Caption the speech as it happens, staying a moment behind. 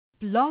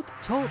Blog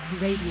Talk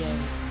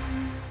Radio.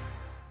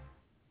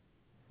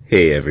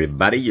 Hey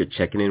everybody, you're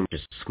checking in with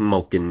your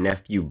smoking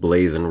nephew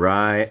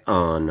BlazinRy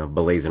on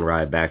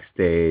BlazinRy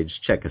Backstage.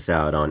 Check us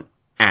out on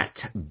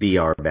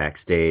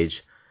 @BRBackstage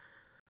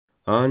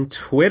on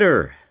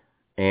Twitter.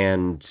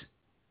 And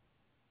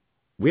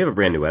we have a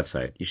brand new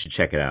website. You should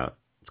check it out.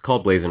 It's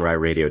called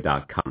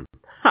BlazinRyRadio.com.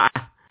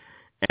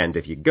 And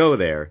if you go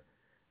there,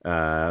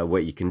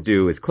 what you can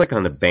do is click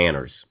on the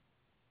banners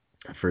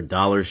for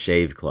Dollar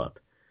Shave Club.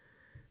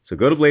 So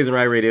go to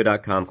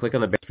BlazinRyRadio.com, click on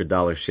the banner for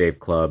Dollar Shave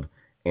Club,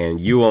 and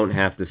you won't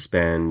have to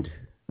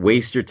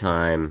waste your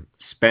time,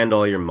 spend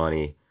all your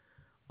money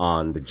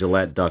on the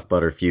Gillette Duck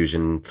Butter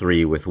Fusion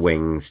 3 with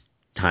wings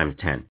times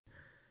 10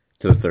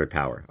 to the third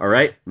power. All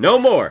right? No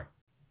more!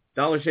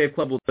 Dollar Shave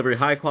Club will deliver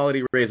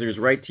high-quality razors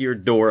right to your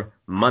door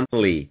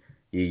monthly.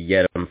 You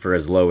get them for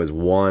as low as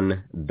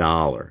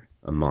 $1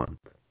 a month.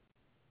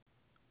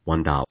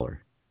 $1.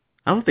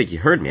 I don't think you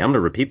heard me. I'm going to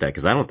repeat that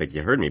because I don't think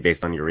you heard me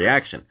based on your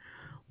reaction.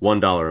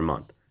 $1 a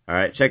month. All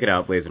right? Check it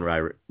out,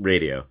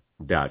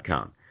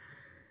 BlazinRyRadio.com.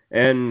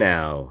 And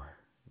now,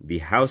 the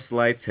house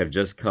lights have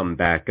just come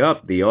back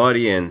up. The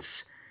audience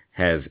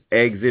has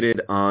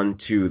exited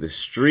onto the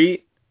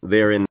street.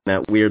 They're in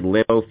that weird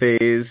limbo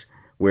phase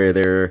where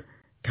they're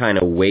kind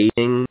of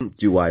waiting.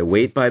 Do I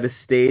wait by the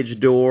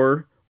stage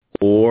door?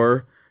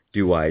 Or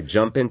do I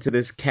jump into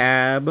this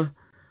cab?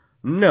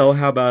 No,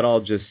 how about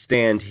I'll just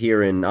stand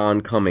here in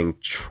oncoming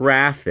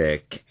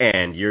traffic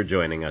and you're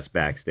joining us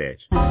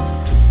backstage.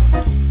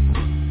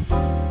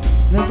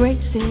 The great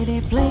city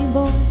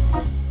playboys,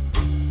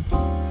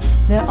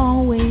 they're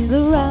always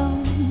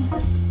around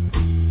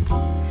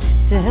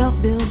to help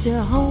build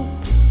your hope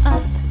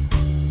up,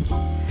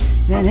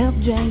 then help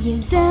drag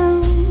you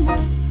down.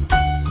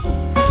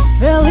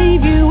 They'll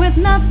leave you with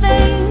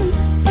nothing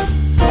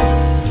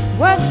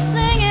worth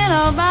singing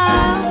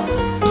about.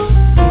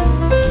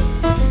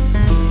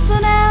 So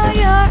now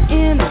you're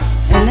in,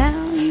 and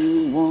now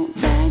you won't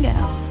bag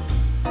out.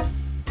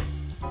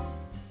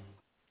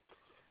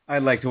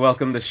 I'd like to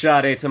welcome the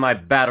Sade to my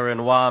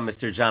batter-en-noir,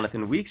 Mr.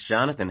 Jonathan Weeks.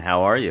 Jonathan,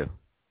 how are you?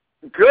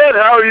 Good,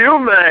 how are you,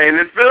 man?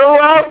 It's been a long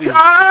time! It's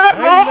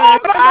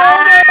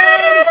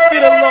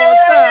been a long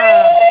time!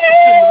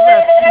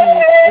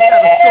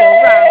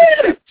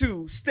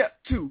 Step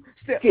two,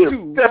 to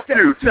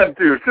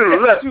the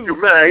left,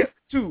 you, man.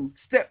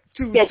 Step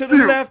two, to the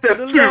left,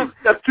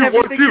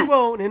 everything you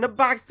want in a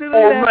box to the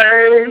left.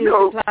 Man,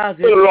 it's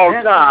been a long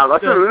time. I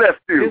should have left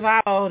you.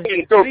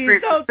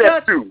 Please don't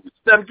touch.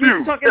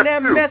 Keep talking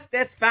that mess,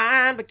 that's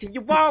fine, but can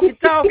you walk and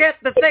talk at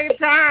the same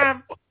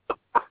time?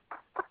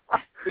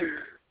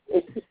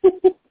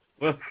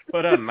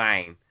 What up,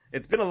 man?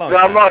 It's been a long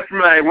time. Not much,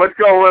 man. What's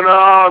going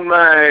on,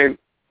 man?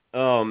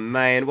 Oh,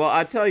 man. Well,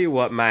 I tell you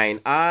what, man.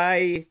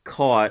 I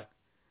caught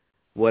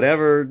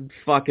whatever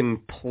fucking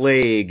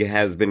plague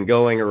has been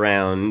going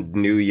around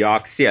New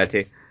York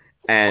City,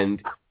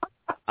 and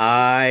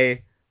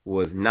I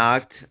was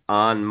knocked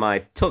on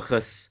my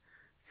tuchus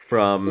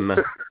from,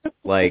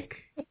 like,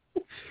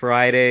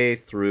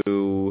 Friday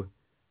through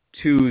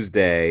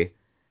Tuesday,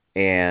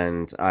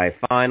 and I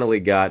finally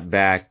got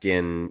back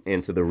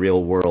into the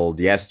real world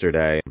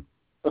yesterday.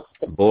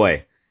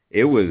 Boy,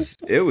 it was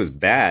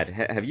bad.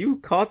 Have you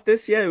caught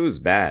this yet? It was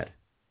bad.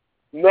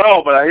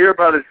 No, but I hear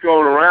about it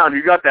going around.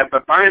 You got that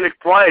bubonic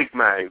plague,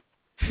 man.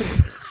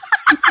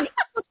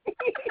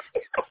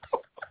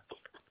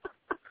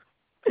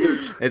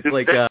 It's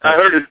like I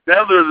heard it's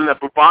deadlier than the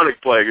bubonic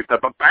plague. It's the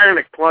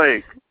bubonic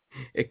plague.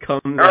 It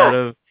comes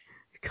out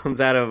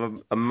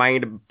of a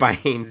mind of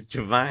Bain's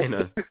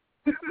vagina.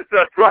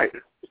 That's right.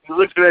 It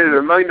originated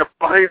in mind of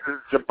Bain's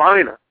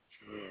vagina.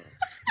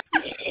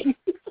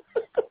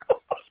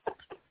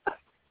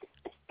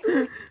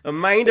 A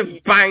mind of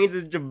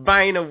Bain's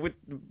vagina with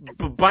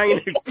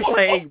bubonic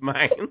plague,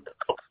 man.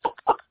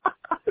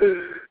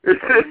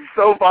 It's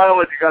so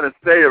violent you gotta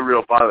say it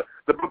real violent.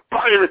 The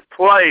bubonic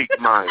plague,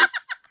 man.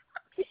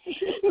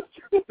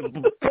 The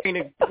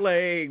bubonic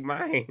plague,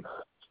 man.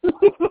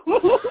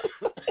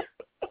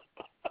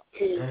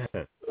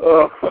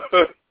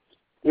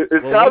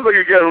 It sounds like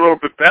you're getting a little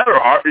bit better,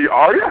 are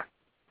you?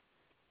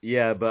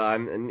 Yeah, but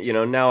I'm,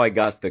 now I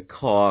got the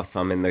cough.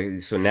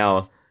 So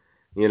now,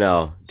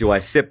 do I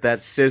sip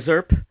that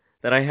scissorp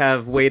that I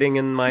have waiting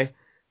in my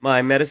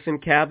medicine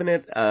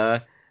cabinet?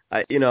 I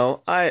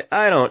don't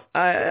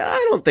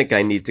think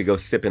I need to go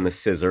sip in the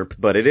scissorp,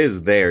 but it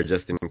is there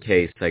just in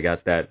case. I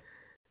got that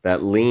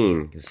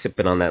lean,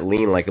 sipping on that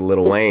lean like a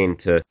Lil Wayne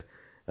to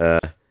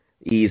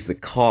ease the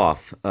cough.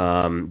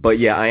 But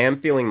yeah, I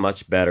am feeling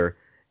much better.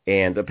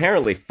 And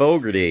apparently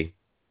Fogarty,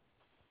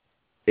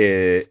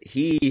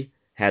 he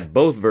had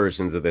both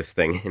versions of this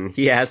thing, and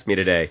he asked me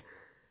today,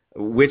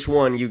 which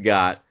one you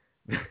got,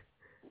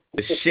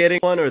 the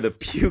shitting one or the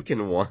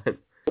puking one,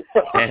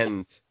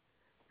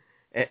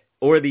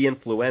 or the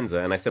influenza?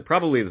 And I said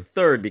probably the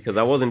third because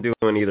I wasn't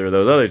doing either of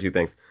those other two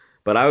things.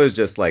 But I was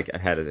just like,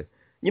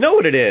 you know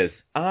what it is?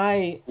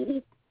 I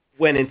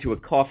went into a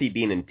coffee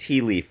bean and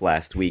tea leaf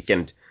last week,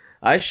 and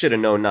I should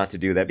have known not to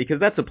do that because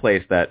that's a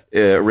place that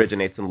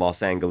originates in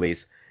Los Angeles.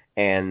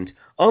 And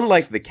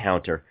unlike the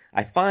counter,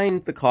 I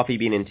find the coffee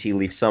bean and tea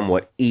leaf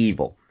somewhat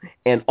evil.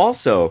 And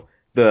also,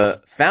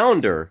 the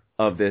founder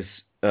of this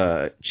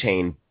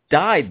chain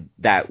died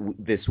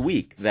this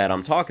week that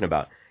I'm talking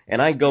about.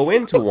 And I go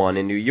into one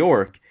in New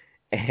York,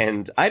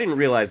 and I didn't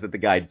realize that the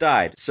guy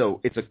died.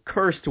 So it's a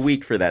cursed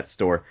week for that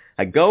store.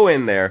 I go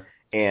in there,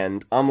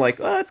 and I'm like,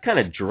 oh, it's kind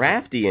of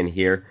drafty in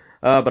here,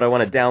 but I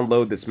want to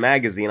download this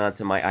magazine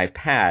onto my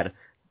iPad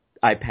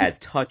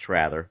Touch,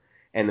 rather.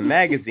 And the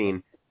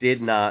magazine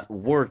did not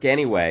work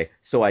anyway,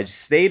 so I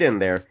stayed in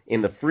there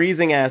in the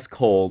freezing-ass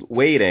cold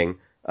waiting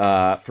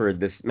for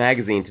this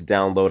magazine to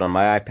download on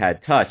my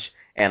iPad Touch.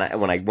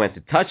 And when I went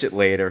to touch it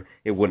later,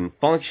 it wouldn't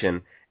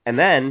function. And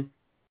then,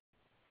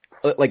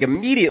 like,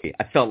 immediately,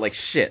 I felt like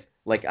shit.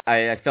 Like,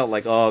 I felt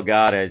like, oh,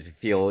 God, I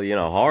feel,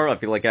 horrible. I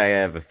feel like I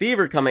have a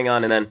fever coming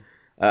on. And then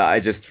I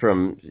just,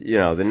 from,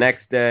 the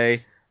next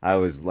day, I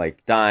was,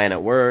 like, dying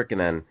at work.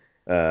 And then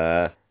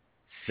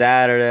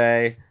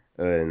Saturday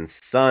and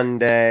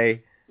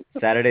Sunday,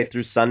 Saturday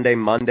through Sunday,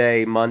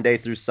 Monday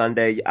through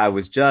Sunday, I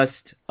was just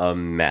a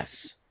mess.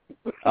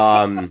 But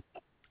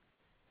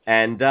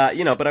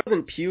I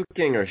wasn't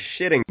puking or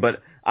shitting,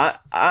 but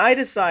I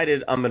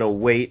decided I'm going to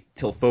wait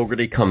till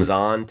Fogarty comes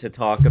on to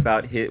talk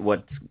about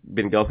what's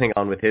been going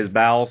on with his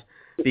bowels,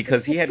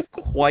 because he had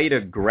quite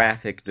a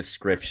graphic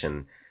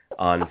description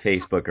on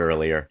Facebook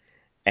earlier,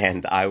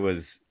 and I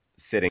was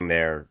sitting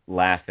there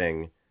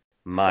laughing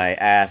my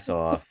ass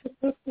off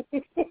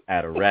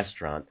at a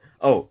restaurant.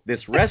 Oh,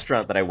 this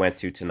restaurant that I went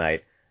to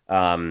tonight,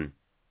 Vinyl,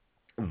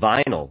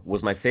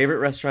 was my favorite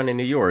restaurant in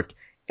New York,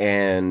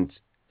 and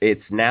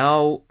it's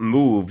now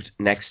moved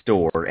next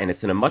door, and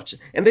it's in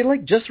and they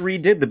just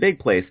redid the big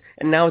place,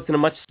 and now it's in a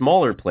much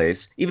smaller place,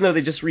 even though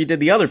they just redid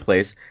the other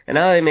place, and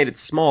now they made it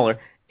smaller,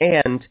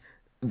 and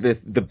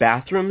the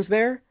bathrooms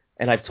there,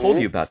 and I've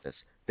told you about this,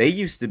 they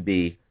used to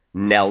be,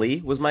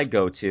 Nelly was my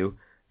go-to,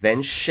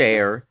 then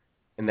Cher,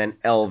 and then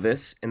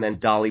Elvis, and then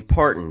Dolly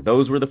Parton.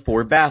 Those were the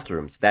 4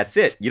 bathrooms. That's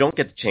it. You don't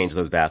get to change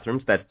those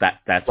bathrooms. That's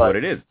right. What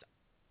it is.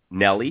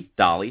 Nelly,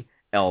 Dolly,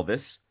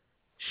 Elvis,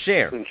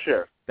 Cher. And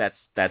Cher.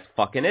 That's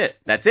fucking it.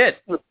 That's it.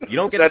 You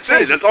don't get That's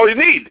it. That's all you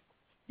need.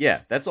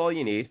 Yeah, that's all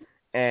you need.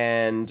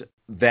 And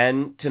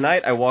then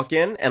tonight I walk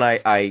in and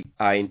I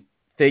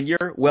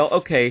figure, well,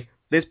 okay,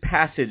 this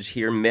passage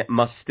here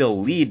must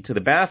still lead to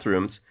the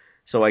bathrooms.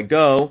 So I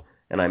go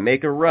and I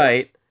make a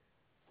right,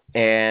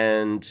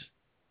 and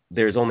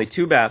there's only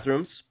 2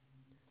 bathrooms.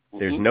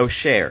 There's no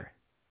Cher.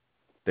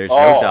 There's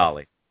no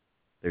Dolly.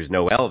 There's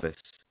no Elvis.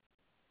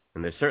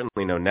 And there's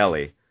certainly no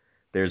Nelly.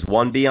 There's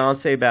 1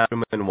 Beyonce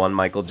bathroom and 1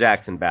 Michael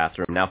Jackson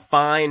bathroom. Now,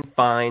 fine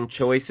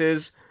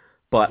choices,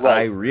 but right.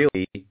 I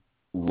really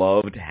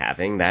loved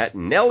having that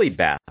Nelly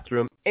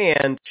bathroom.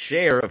 And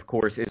Cher, of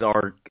course, is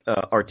our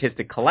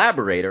artistic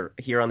collaborator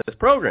here on this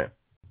program.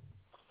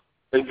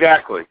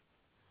 Exactly.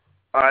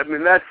 I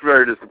mean, that's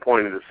very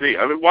disappointing to see.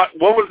 I mean, what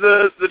was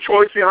the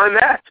choice behind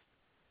that?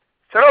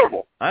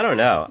 Terrible. I don't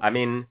know. I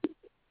mean,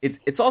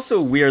 it's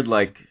also weird,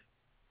 like,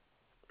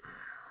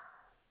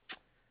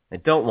 I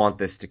don't want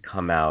this to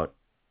come out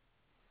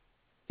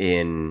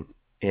in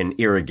an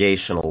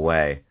irrigational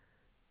way,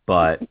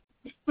 but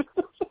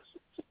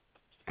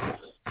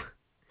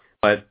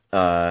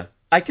I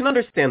can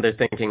understand they're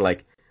thinking,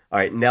 like, all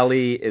right,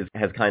 Nelly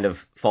has kind of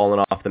fallen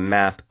off the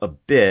map a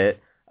bit.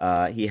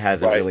 He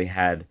hasn't really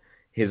had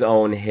his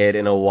own hit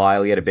in a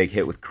while. He had a big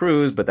hit with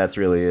Cruise, but that's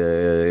really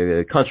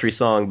a country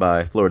song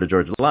by Florida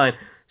Georgia Line.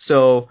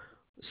 So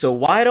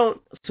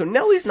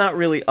Nelly's not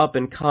really up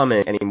and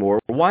coming anymore.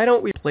 Why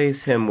don't we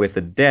replace him with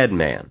a dead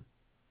man?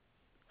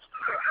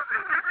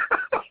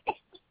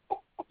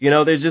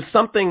 There's just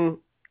something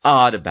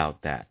odd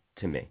about that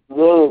to me.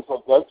 Really,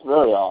 that's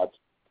very odd.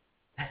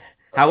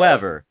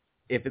 However,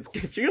 if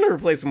you're going to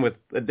replace him with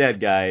a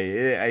dead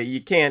guy,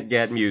 you can't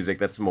get music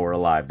that's more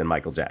alive than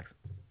Michael Jackson.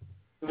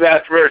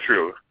 That's very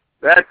true.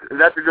 That's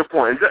a good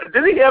point.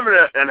 Didn't he have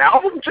an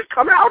album just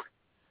come out?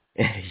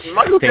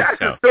 Michael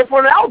Jackson's still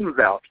putting albums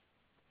out.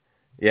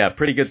 Yeah,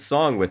 pretty good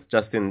song with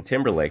Justin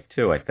Timberlake,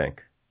 too, I think.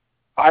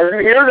 I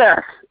didn't hear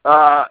that.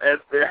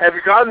 Have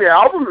you gotten the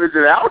album? Is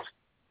it out?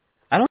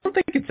 I don't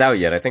think it's out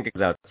yet. I think it's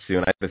out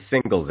soon. The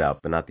single's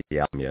out, but not the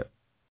album yet.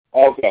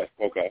 Okay.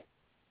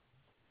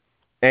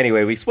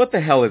 Anyway, what the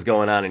hell is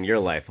going on in your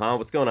life, huh?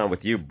 What's going on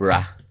with you,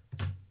 bruh?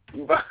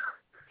 Me?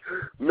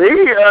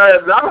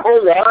 Not a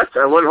whole lot.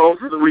 I went home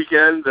for the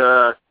weekend,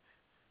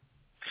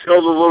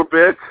 chilled a little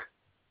bit.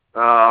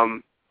 A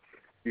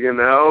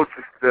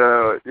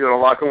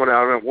lot going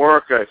on at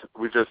work.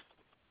 We just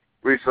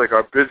reached like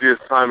our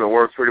busiest time at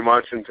work pretty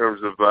much in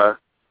terms of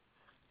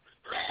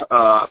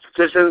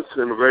petitions,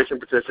 immigration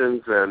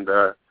petitions, and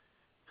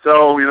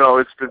so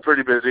it's been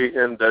pretty busy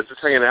and just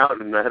hanging out,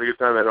 and I had a good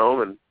time at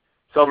home and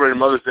celebrated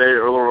Mother's Day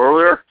a little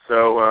earlier,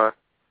 so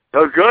that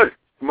was good.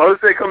 Mother's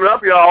Day coming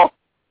up, y'all.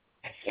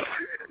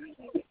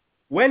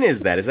 When is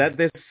that? Is that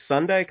this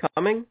Sunday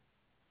coming?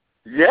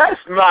 Yes,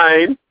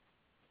 mine.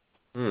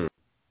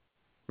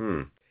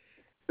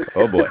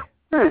 Oh boy.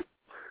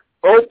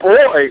 Oh,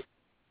 boy.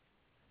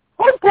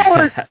 Oh,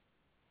 boy.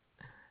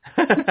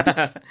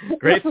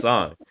 Great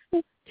song.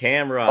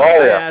 Cameron.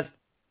 Oh, yeah.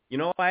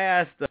 I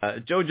asked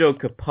Jojo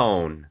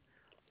Capone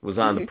was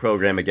on the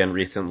program again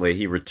recently.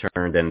 He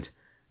returned, and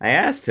I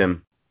asked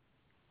him,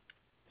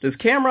 does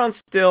Cameron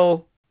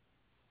still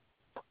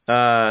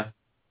talk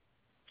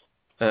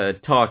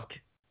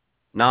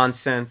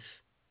nonsense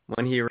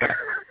when he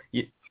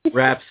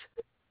raps?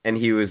 And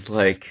he was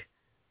like,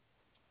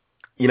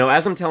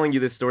 as I'm telling you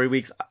this story,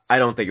 Weeks, I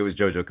don't think it was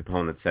Jojo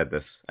Capone that said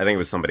this. I think it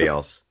was somebody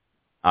else.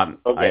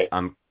 Okay.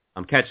 I'm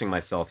catching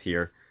myself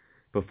here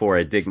before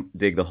I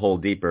dig the hole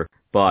deeper,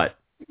 but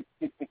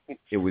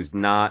it was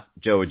not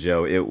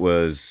Jojo. It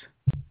was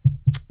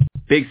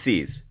Big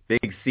C's.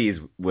 Big C's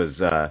was,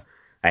 I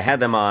had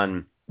them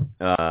on,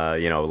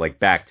 like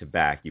back to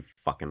back. You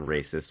fucking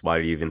racist. Why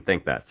do you even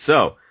think that?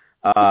 So,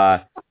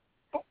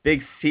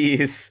 Big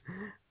C's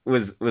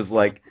was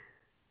like,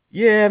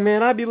 yeah,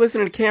 man, I'd be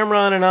listening to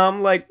Cameron, and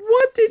I'm like,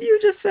 what did you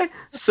just say?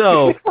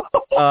 So,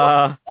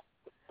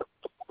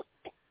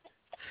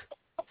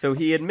 so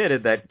he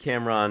admitted that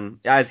Cameron,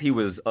 as he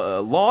was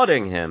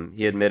lauding him,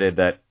 he admitted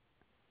that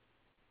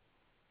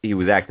he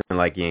was acting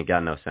like he ain't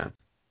got no sense.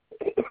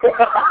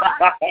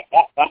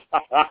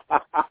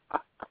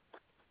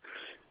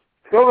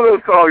 Some of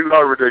those songs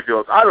are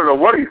ridiculous. I don't know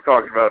what he's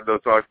talking about in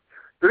those songs.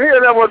 Did he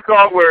have that one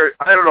song where,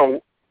 I don't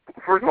know,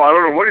 first of all, I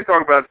don't know what he's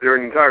talking about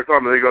during the entire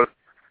song, but he goes,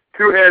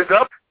 2 hands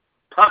up,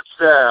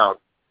 touchdown.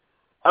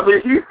 I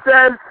mean, he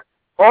says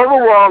all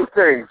the wrong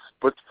things,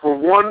 but for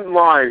one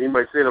line, he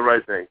might say the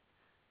right thing.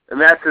 And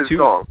that's his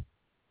song.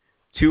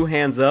 2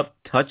 hands up,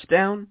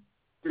 touchdown?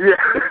 Yeah.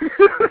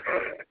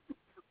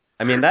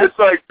 I mean, that's...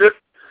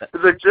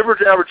 It's like jibber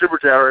jabber,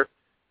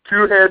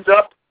 2 hands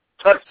up,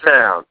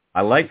 touchdown.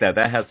 I like that.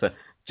 That has a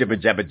jibber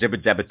jabber,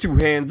 2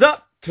 hands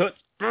up,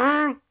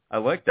 touchdown. I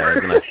like that.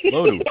 It's a nice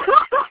flow to it.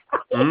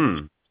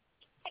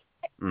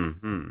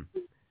 Mm-hmm.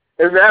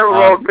 And that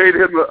alone made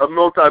him a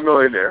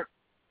multimillionaire.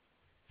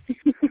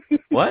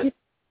 What?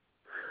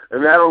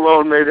 And that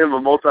alone made him a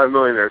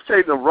multimillionaire.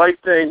 Saying the right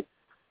thing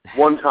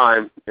one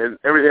time and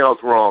everything else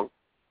wrong.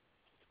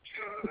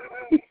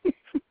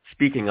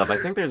 Speaking of,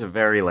 I think there's a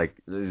very,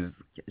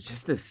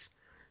 just this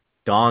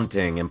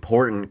daunting,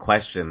 important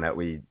question that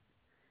we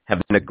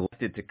have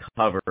neglected to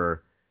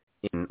cover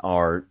in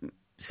our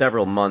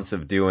several months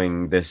of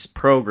doing this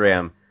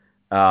program.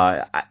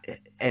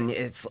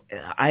 And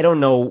I don't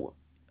know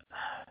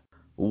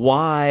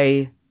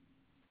why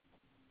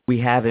we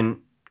haven't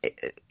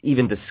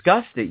even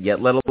discussed it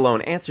yet, let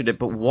alone answered it,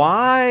 but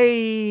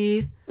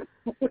why,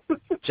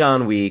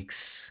 John Weeks?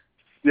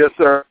 Yes,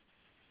 sir.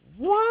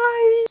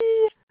 Why?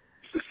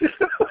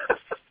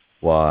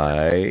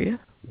 Why?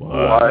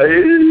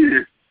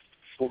 Why?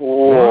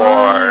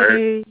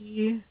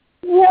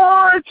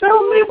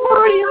 Tell me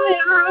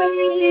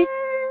why.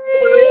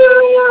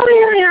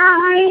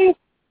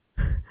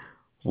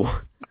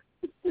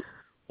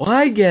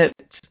 Why get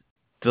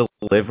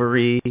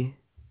delivery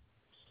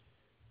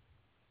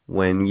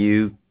when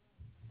you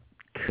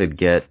could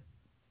get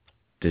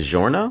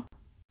DiGiorno?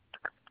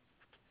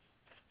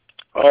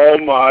 Oh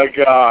my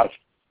gosh.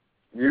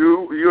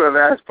 You have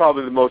asked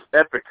probably the most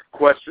epic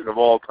question of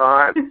all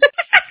time.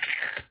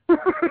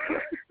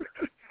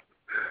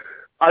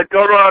 I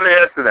don't know how to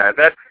answer that.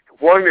 That's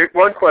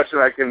one question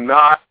I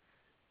cannot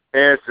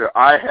answer.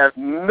 I have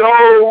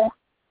no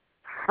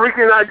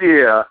freaking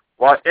idea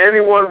why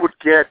anyone would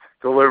get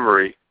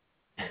delivery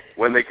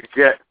when they could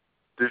get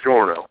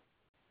DiGiorno.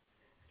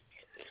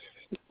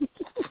 Who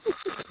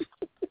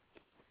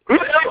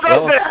the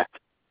hell does that?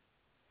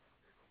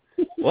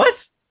 What?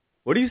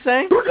 What are you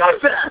saying? Who does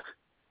that?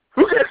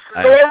 Who gets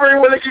delivery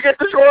when they can get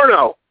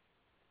DiGiorno?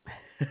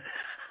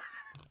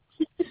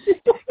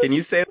 Can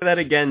you say that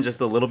again, just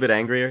a little bit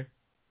angrier?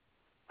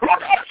 Who does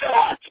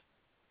that?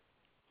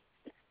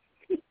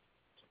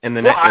 And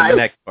the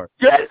next part.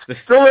 Get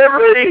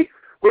delivery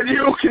when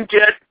you can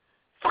get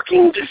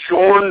fucking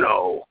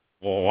DiGiorno.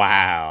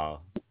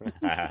 Wow.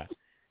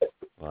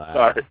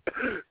 Wow.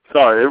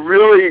 Sorry. It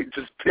really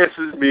just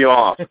pisses me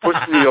off.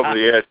 Pushes me over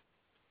the edge.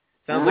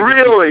 Sounds like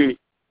really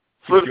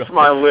flips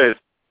my lid.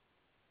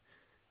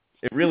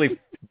 It really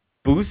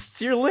boosts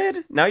your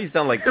lid? Now you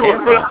sound like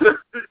Cameron.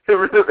 It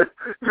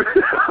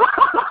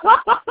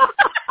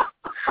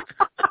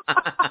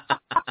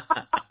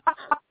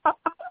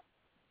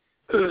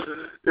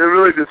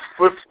really just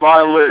flips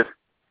my lid.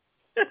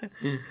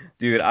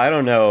 Dude, I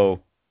don't know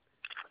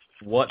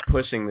what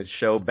pushing the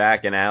show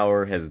back an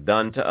hour has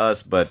done to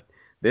us, but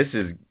this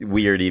is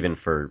weird even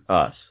for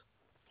us.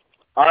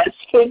 I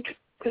think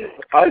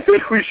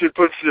we should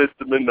push it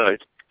to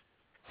midnight.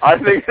 I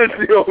think that's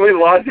the only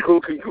logical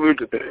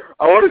conclusion.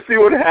 I want to see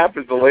what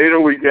happens the later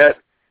we get,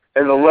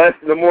 and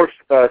the more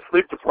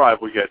sleep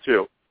deprived we get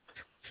too.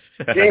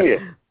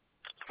 Genius.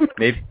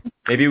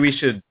 Maybe we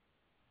should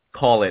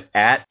call it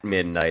at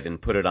midnight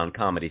and put it on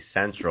Comedy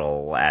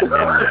Central at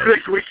midnight. I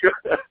think we should.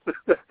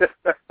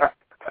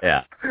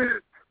 Yeah.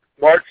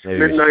 March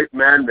Midnight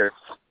Madness.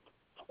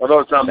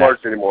 Although it's not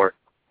March anymore.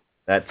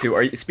 That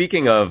too.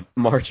 Speaking of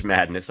March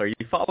Madness, are you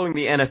following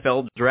the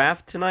NFL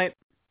draft tonight?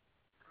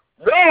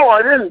 No,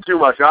 I didn't too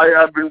much.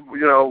 I've been,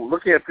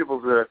 looking at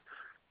people's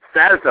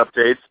status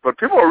updates, but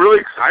people are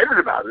really excited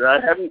about it. I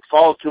haven't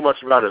followed too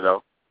much about it,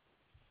 though.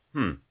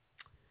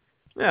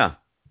 Yeah.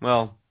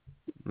 Well,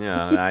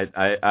 yeah,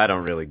 I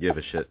don't really give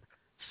a shit.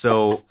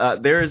 So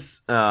there's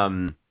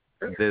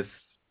this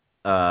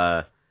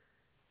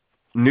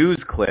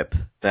news clip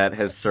that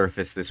has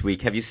surfaced this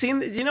week. Have you seen?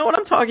 Do you know what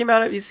I'm talking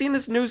about? Have you seen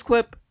this news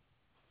clip?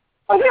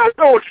 I think I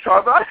know what you're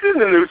talking about. I've seen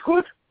the news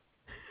clip.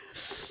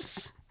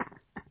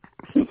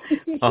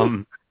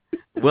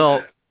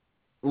 Well,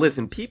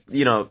 listen,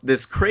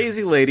 this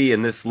crazy lady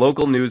in this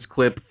local news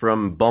clip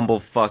from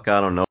Bumblefuck,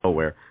 I don't know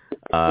where.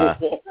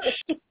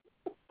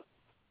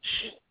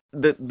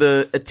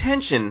 The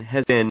attention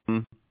has been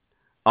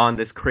on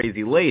this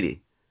crazy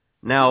lady.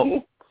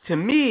 Now, to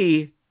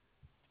me,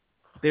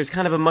 there's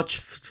kind of a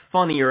much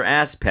funnier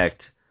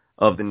aspect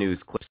of the news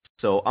clip.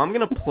 So I'm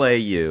going to play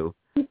you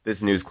this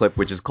news clip,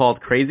 which is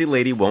called "Crazy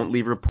Lady Won't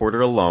Leave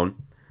Reporter Alone,"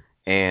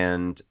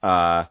 and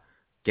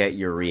get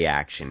your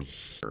reaction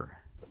here.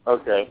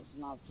 Okay. It's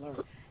not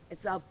flirt.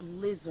 It's a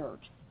blizzard.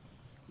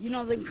 You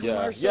know the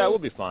commercial? Yeah, we'll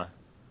be fine.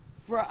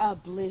 For a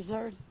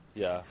blizzard?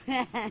 Yeah.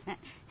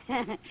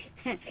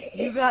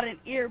 You got an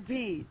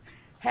earpiece.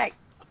 Hey,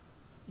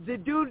 the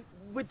dude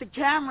with the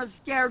camera's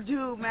scared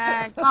too,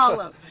 man. Call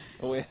him.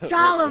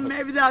 Call him.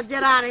 Maybe they'll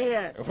get out of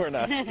here. We're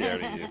not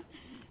scared of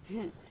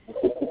you.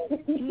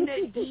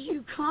 Do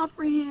you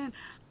comprehend?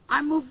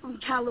 I moved from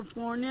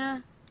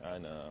California. I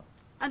know.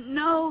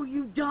 No,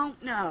 you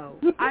don't know.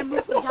 I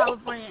moved to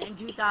California in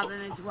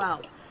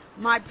 2012.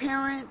 My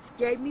parents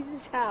gave me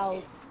this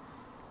house,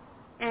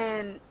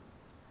 and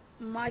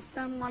my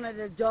son wanted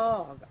a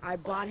dog. I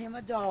bought him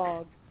a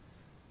dog,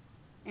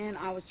 and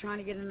I was trying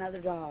to get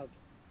another dog.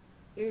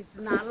 It's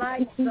not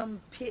like some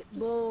pit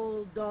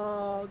bull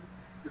dog,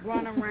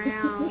 run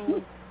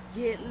around,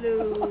 get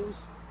loose.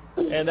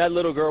 And that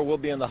little girl will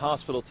be in the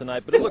hospital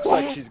tonight, but it looks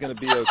like she's going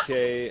to be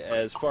okay.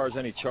 As far as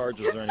any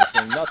charges or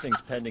anything, nothing's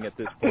pending at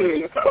this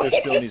point. There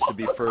still needs to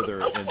be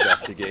further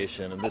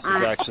investigation, and this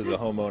is actually the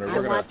homeowner.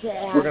 We're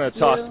going to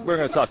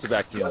talk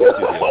back to you in the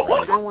studio.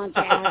 Right? I want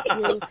to ask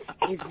you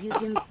if you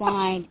can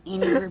find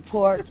any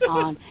reports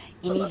on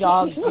any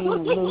dogs being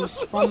loose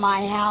from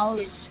my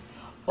house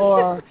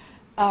or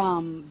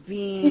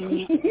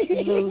being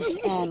loose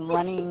and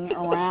running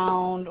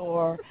around,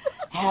 or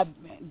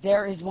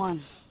there is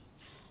one.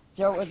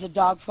 There was a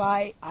dog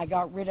fight. I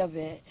got rid of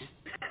it.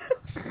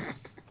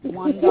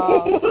 One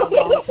dog a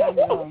long time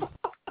ago.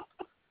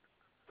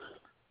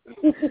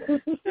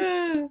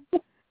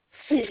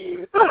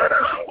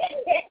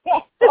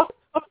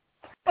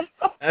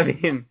 I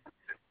mean,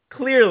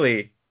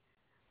 clearly,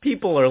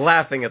 people are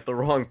laughing at the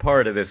wrong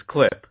part of this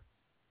clip.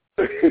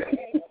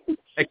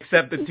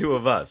 Except the two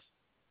of us.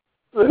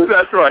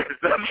 That's right.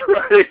 That's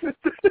right.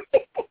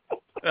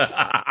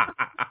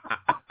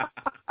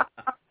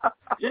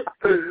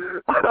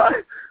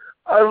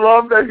 I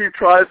love that he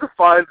tries to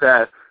find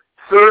that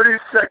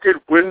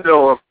 30-second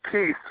window of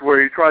peace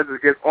where he tries to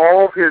get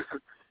all of his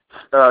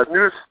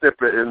news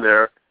snippet in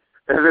there,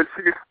 and then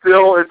she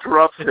still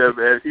interrupts him.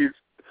 And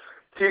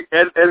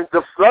and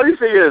the funny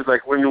thing is,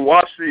 like when you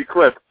watch the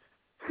clip,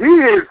 he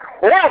is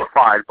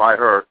horrified by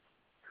her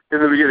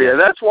in the beginning, and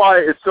that's why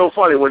it's so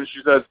funny when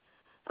she says,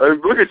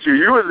 "Look at you,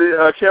 you and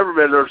the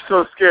cameraman are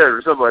so scared,"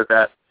 or something like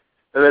that,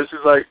 and then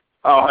she's like,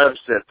 "Oh, I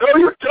understand." No,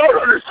 you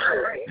don't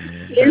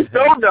understand. You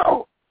don't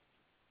know.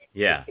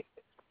 Yeah.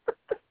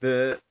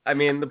 The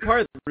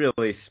part that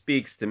really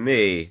speaks to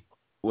me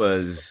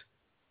was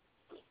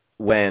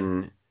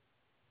when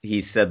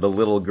he said the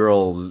little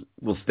girl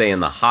will stay in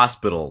the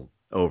hospital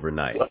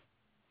overnight.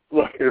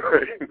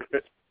 Because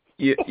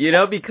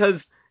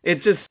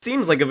it just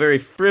seems like a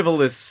very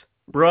frivolous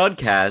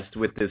broadcast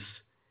with this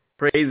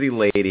crazy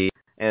lady,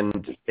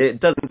 and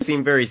it doesn't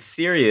seem very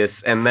serious,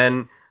 and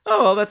then,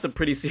 oh, well, that's a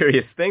pretty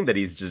serious thing that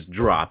he's just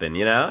dropping,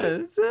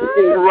 It's,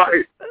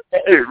 right.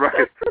 Right.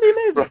 That's pretty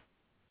amazing.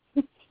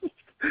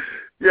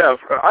 Yeah,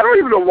 I don't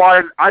even know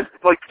why. I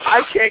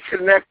can't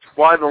connect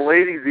why the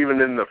lady's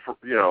even in the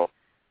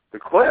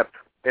clip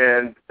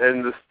and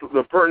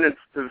the pertinence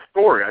to the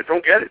story. I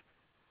don't get it.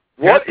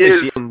 What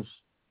is?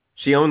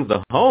 She owns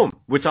the home,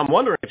 which I'm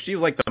wondering if she's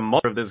like the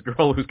mother of this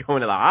girl who's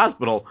going to the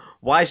hospital.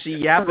 Why is she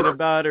yapping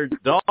about her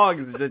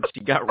dogs that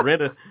she got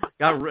rid of?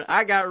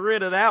 I got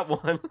rid of that one.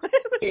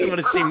 What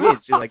does she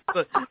mean? She like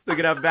took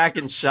it out back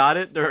and shot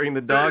it during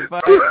the dog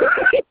fight.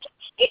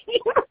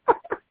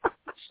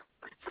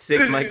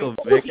 Sick Michael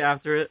Vick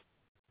after it.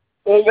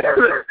 And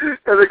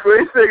the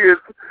great thing is,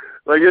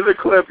 like in the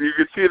clip, you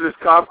can see this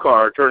cop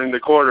car turning the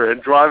corner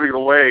and driving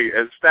away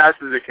as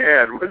fast as it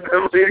can when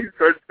the lady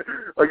starts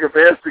like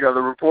advancing on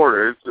the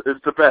reporter.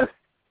 It's the best.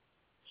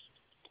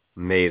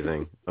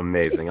 Amazing.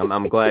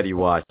 I'm glad you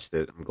watched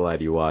it. I'm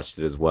glad you watched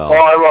it as well. Oh,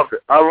 I loved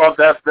it. I love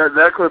that.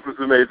 That clip was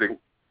amazing.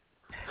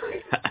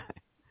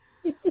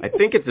 I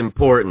think it's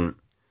important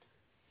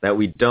that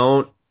we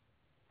don't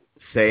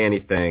say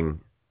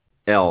anything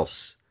else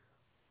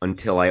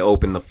until I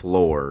open the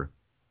floor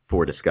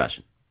for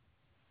discussion.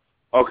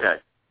 Okay,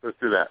 let's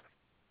do that.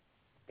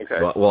 Okay.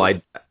 Well,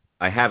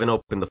 I haven't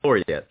opened the floor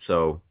yet,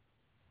 so,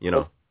 you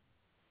know.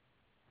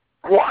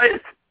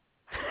 What?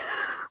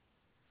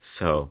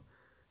 So,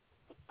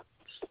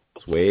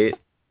 let's wait.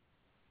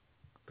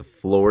 The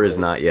floor is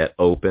not yet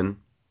open.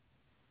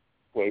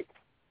 Wait.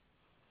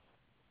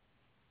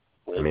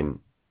 I mean,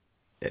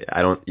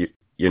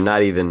 you're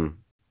not even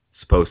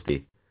supposed to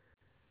be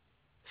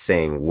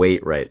saying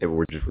wait, right?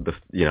 We're just,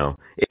 you know,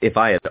 if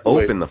I had to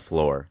open the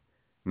floor,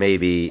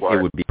 maybe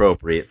it would be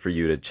appropriate for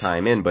you to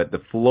chime in, but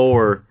the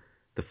floor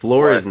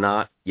is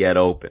not yet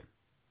open.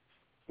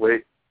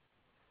 Wait.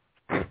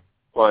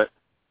 What?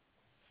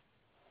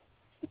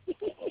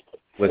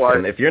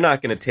 Listen, if you're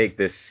not going to take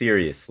this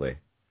seriously.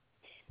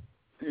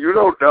 You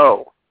don't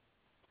know.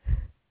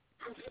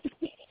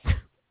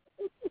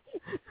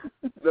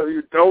 No,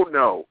 you don't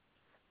know.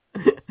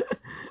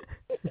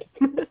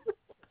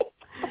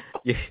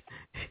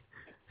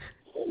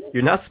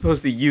 You're not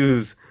supposed to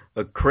use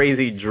a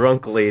crazy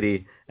drunk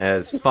lady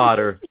as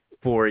fodder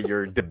for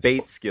your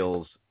debate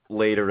skills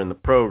later in the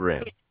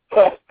program.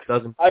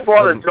 I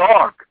bought a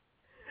dog.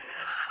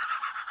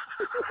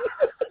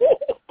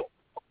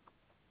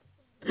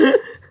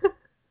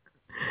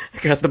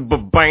 I got the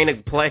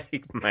bubonic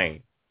plague,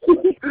 man.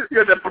 You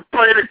got the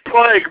bubonic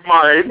plague,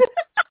 man.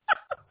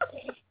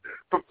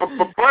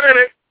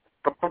 Bubonic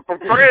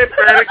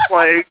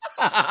plague.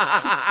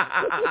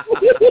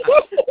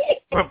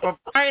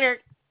 Bubonic.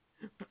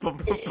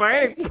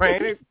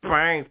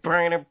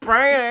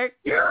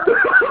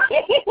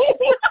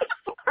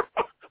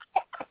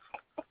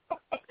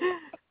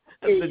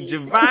 The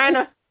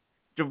Javina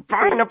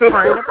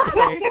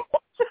plague.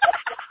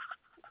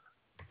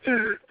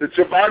 The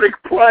Javonic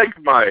plague,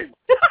 mine.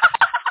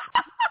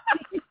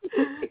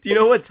 Do you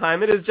know what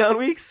time it is, John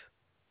Weeks?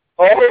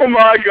 Oh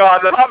my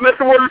God! The hot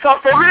Mr. Wizard Thom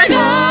Fogarty.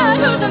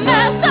 Who's the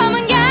mess? Come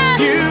and get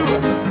you.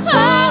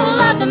 Oh,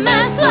 love the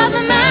mess, love the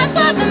mess,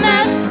 love the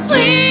mess.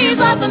 Please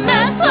love the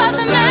mess, love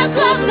the mess,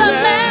 love the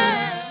mess.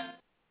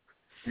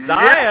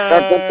 Daya!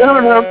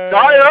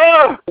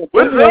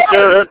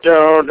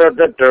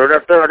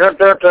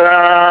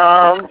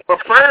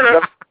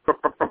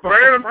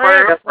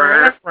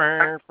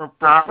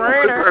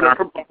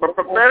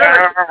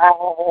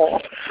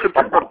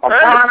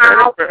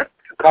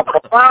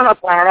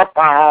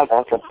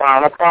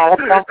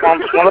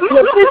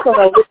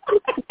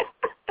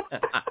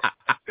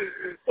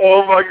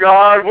 Oh my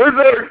God,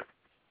 Wizard!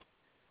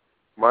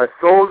 My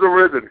soul's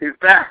arisen. He's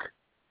back.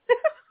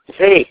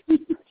 Hey.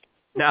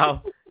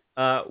 Now,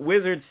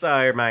 Wizard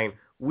Sire mine,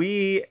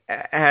 we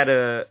had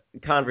a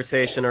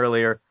conversation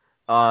earlier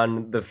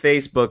on the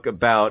Facebook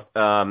about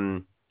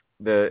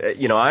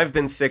I've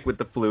been sick with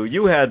the flu.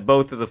 You had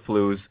both of the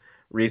flus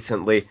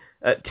recently.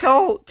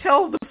 Tell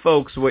the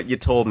folks what you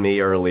told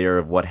me earlier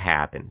of what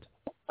happened.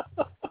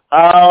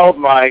 Oh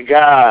my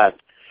God.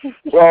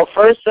 Well,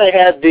 first I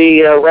had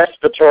the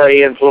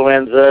respiratory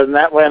influenza, and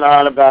that went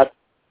on about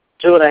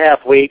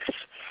 2.5 weeks.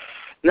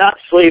 Not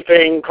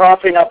sleeping,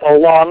 coughing up a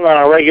lung on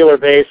a regular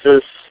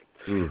basis.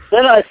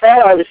 Then I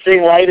thought I was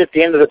seeing light at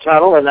the end of the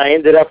tunnel, and I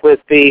ended up with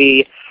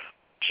the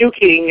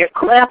puking,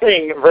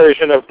 crapping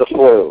version of the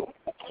flu.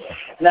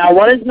 Now,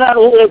 one is not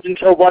lived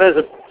until one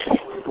has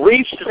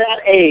reached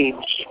that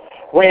age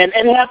when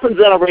it happens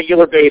on a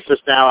regular basis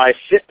now. I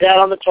sit down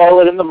on the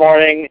toilet in the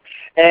morning,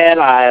 and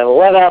I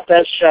let out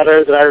that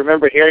shudder that I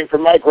remember hearing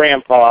from my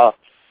grandpa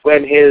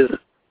when his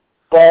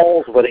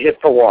balls would hit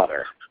the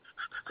water.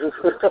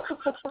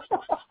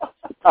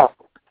 Oh.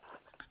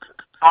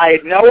 I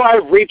know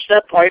I've reached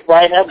that point where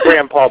I have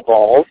grandpa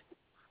balls,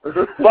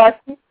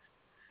 but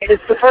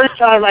it's the first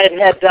time I've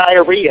had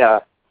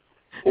diarrhea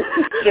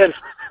since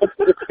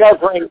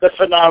discovering the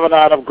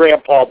phenomenon of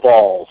grandpa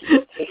balls.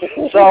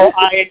 So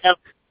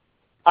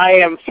I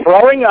am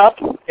throwing up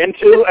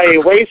into a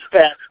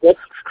wastebasket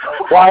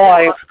while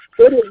I'm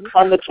sitting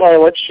on the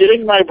toilet,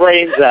 shitting my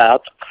brains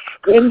out.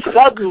 Then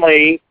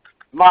suddenly,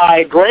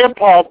 my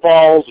grandpa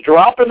balls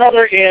drop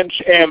another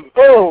inch and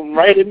boom,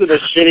 right into the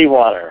shitty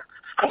water.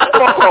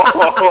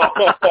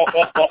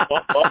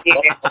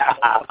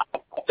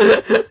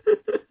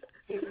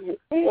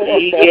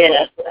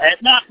 Yeah,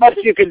 and not much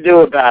you can do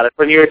about it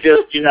when you're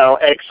just,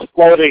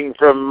 exploding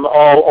from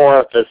all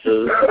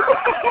orifices.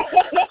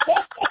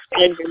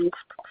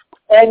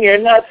 And your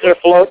nuts are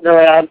floating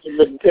around in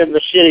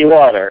the shitty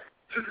water.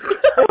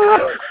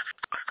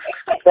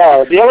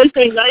 So the only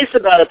thing nice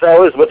about it,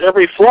 though, is with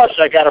every flush,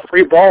 I got a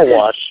free ball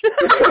wash.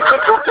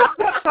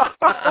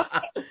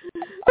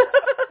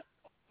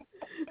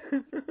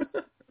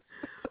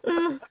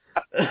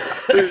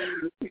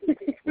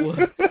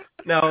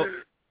 Now,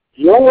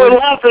 you're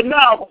laughing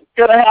now. It's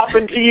going to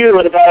happen to you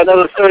in about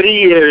another 30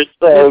 years,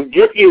 so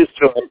get used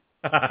to it.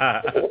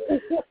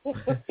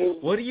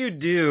 What do you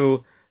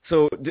do?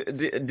 So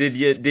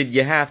did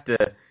you have to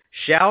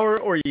shower,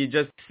 or you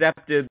just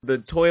accepted the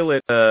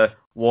toilet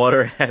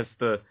water as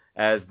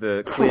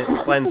the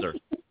cleanser?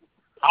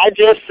 I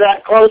just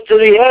sat close to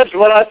the edge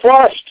when I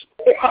flushed.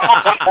 The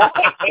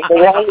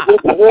water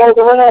just rolled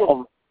around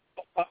them.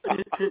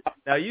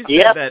 Now you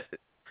said that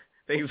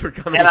things were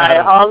coming out.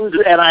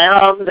 And I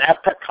hummed at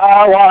the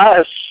car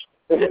wash.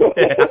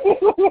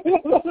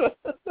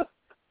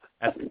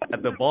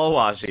 at the ball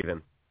wash,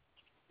 even.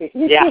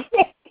 Yeah.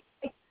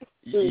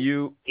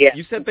 You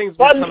said things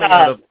were coming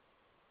out of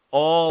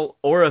all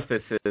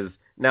orifices.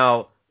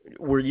 Now,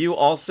 were you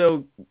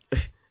also...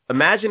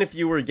 Imagine if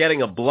you were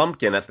getting a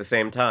Blumpkin at the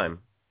same time.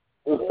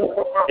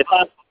 If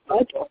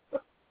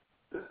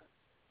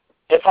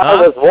I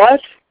was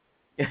what?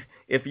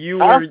 If you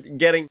were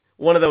getting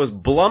one of those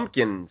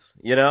Blumpkins,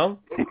 you know?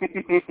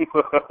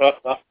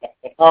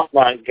 Oh,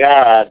 my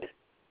God.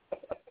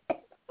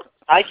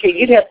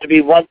 You'd have to be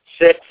one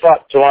sick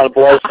fuck to want to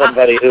blow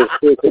somebody who's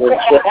stupid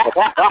and shit.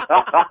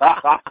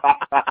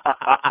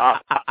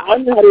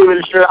 I'm not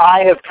even sure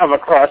I have come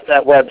across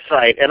that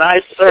website, and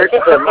I searched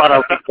them on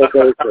a weekly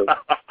basis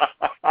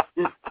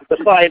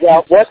to find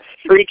out what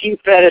freaky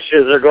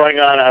fetishes are going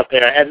on out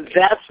there, and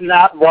that's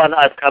not one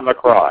I've come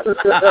across.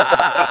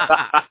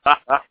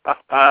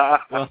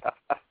 Well,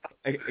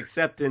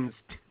 except in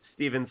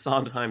Stephen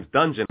Sondheim's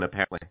dungeon,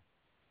 apparently.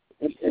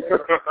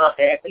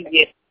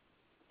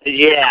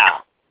 Yeah.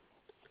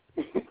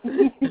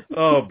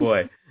 Oh,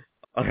 boy.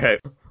 All right.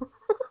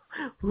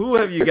 Who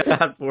have you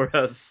got for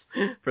us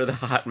for the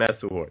Hot Mess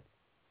Award?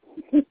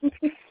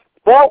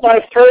 Well,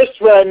 my first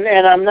one,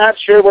 and I'm not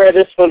sure where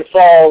this one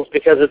falls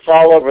because it's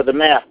all over the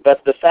map,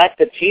 but the fact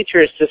that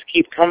teachers just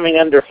keep coming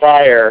under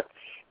fire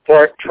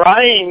for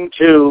trying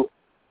to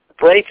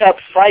break up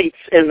fights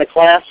in the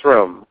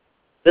classroom.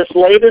 This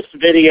latest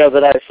video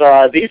that I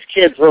saw, these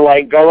kids were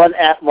like going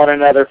at one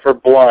another for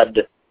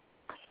blood.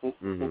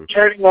 Mm-hmm.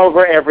 Turning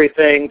over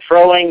everything,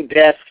 throwing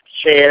desks,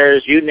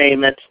 chairs, you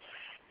name it.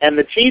 And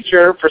the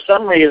teacher, for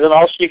some reason,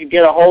 all she could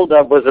get a hold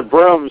of was a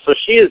broom, so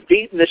she is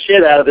beating the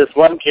shit out of this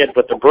one kid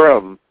with the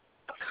broom.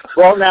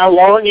 Well, now,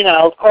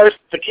 of course,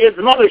 the kid's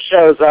mother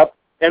shows up,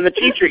 and the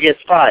teacher gets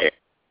fired.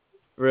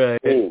 Right.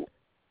 Ooh.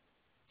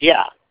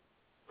 Yeah.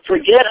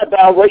 Forget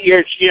about what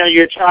your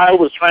child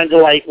was trying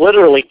to,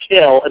 literally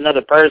kill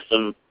another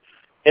person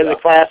in the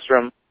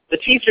classroom. The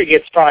teacher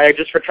gets fired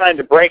just for trying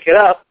to break it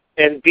up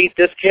and beat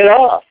this kid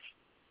off.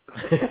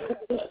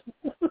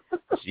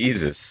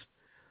 Jesus,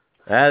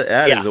 that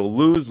is a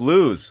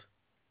lose-lose.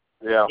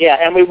 Yeah. Yeah,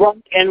 and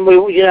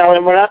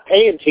we're not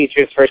paying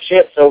teachers for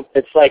shit. So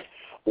it's like,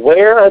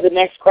 where are the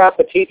next crop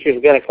of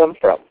teachers going to come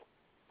from?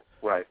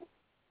 Right.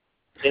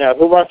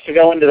 Who wants to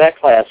go into that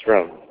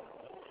classroom?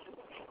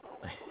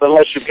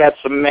 Unless you've got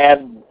some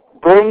mad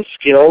broom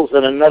skills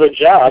and another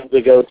job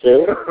to go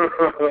to.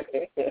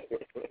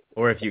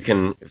 Or if you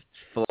can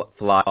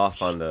fly off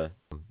on the.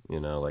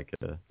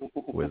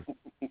 With...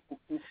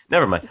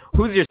 Never mind.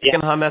 Who's your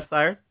second hot mess,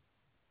 sire?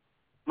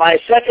 My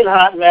second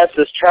hot mess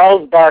is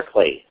Charles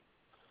Barkley.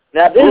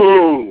 Now, this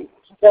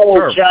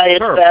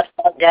giant fat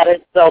fuck got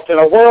himself in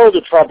a world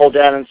of trouble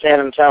down in San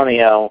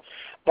Antonio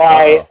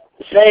by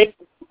saying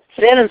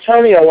San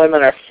Antonio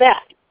women are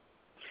fat.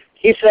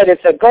 He said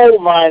it's a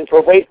gold mine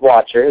for Weight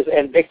Watchers,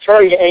 and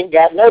Victoria ain't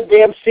got no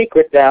damn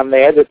secret down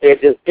there that they're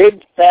just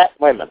big, fat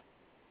women.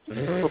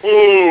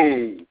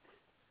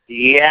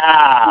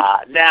 Yeah.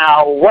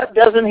 Now, what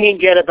doesn't he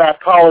get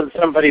about calling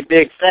somebody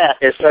big fat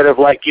is sort of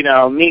like,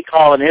 me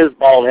calling his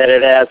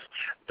bald-headed ass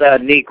the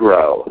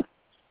Negro.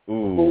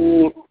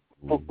 Ooh.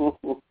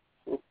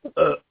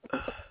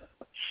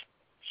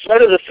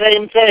 Sort of the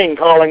same thing,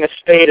 calling a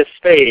spade,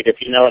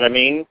 if you know what I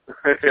mean.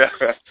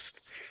 Yeah.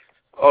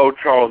 Oh,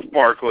 Charles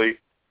Barkley.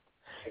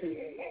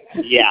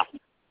 Yeah.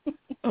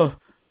 Oh,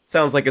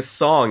 sounds like a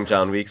song,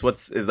 John Weeks.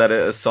 Is that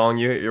a song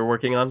you're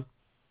working on?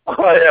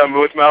 I am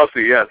with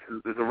Mousy, yes.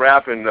 There's a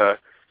rap and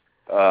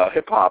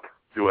hip-hop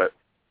duet.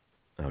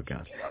 Oh,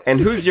 God. And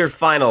who's your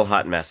final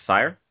hot mess,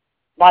 sire?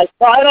 My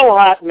final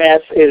hot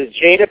mess is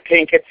Jada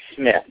Pinkett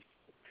Smith.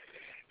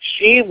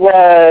 She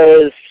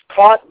was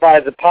caught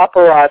by the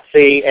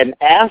paparazzi and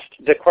asked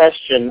the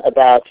question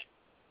about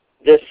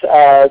this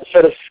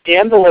sort of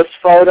scandalous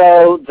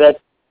photo that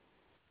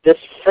this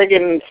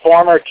friggin'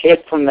 former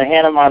kid from the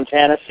Hannah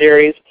Montana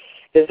series,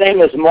 his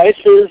name is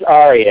Moises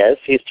Arias.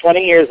 He's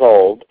 20 years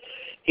old.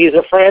 He's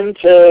a friend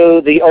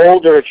to the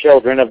older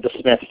children of the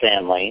Smith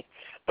family.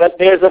 But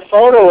there's a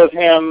photo of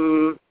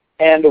him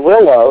and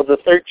Willow, the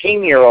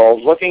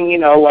 13-year-old,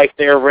 looking, like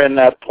they're in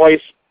a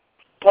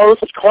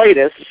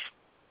post-coitus,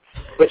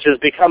 which has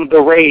become the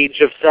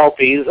rage of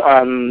selfies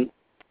on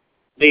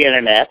the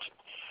Internet.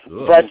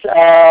 Ooh. But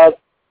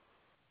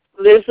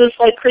there's this,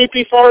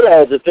 creepy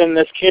photo that then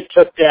this kid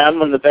took down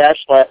when the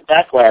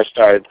backlash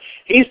started.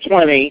 He's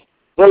 20,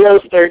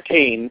 Willow's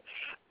 13,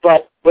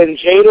 but when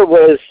Jada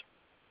was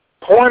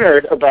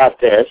cornered about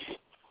this,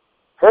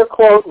 her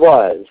quote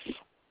was,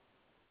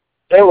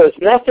 "There was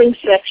nothing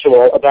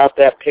sexual about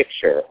that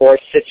picture or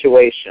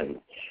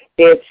situation.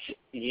 It's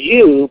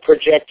you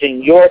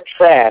projecting your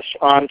trash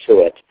onto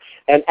it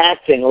and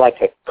acting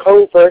like a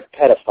covert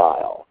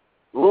pedophile."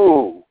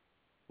 Ooh.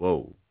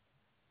 Whoa.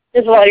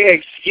 It's like,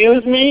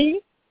 excuse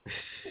me?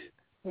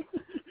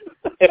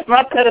 If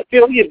my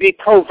pedophilia be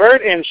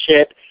covert and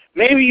shit,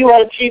 maybe you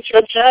ought to teach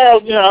your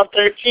child,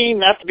 13,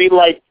 not to be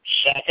like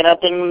shacking up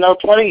in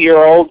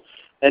 20-year-old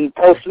and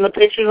posting the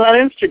pictures on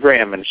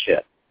Instagram and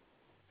shit.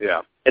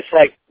 Yeah. It's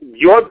like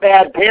your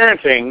bad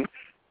parenting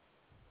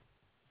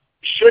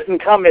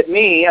shouldn't come at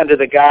me under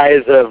the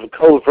guise of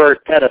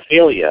covert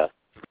pedophilia.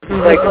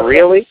 Like,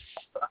 really?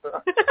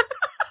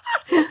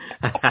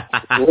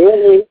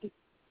 Really?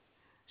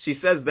 She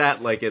says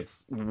that like it's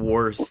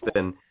worse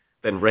than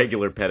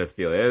regular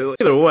pedophilia.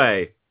 Either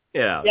way,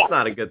 it's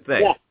not a good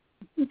thing.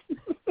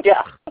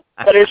 Yeah.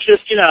 But it's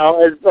just,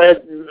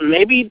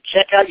 maybe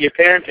check out your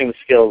parenting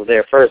skills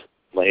there first,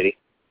 lady.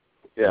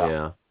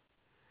 Yeah.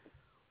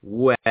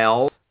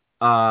 Well,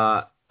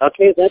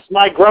 okay, that's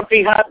my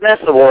Grumpy Hot Mess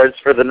Awards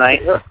for the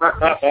night.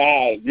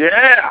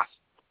 Yeah!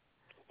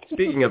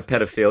 Speaking of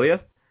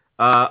pedophilia,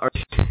 are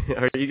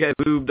you guys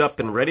lubed up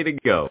and ready to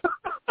go?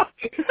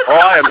 Oh,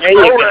 I am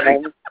so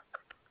ready.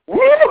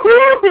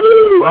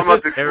 Woo-hoo-hoo! I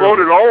must explode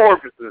in all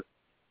orifices.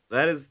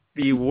 That is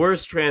the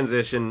worst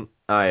transition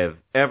I have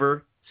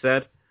ever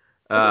said,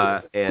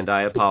 and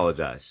I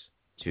apologize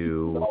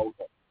to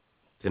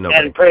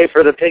nobody. And pray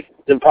for the pigs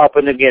in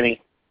Papua New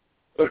Guinea.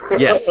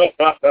 Yes.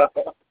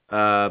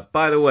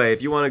 By the way,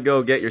 if you want to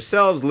go get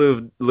yourselves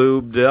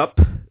lubed up,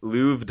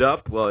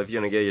 well, if you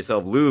want to get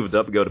yourself lubed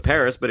up, go to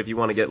Paris. But if you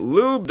want to get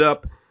lubed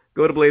up,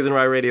 go to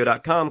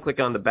BlazinRyRadio.com, click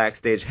on the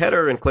Backstage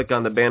header, and click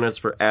on the banners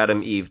for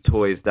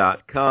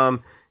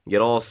AdamEveToys.com. You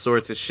get all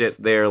sorts of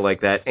shit there,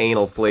 like that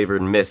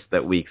anal-flavored mist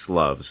that Weeks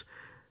loves.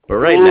 But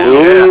right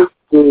now,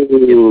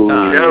 it's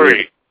time.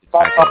 Jerry.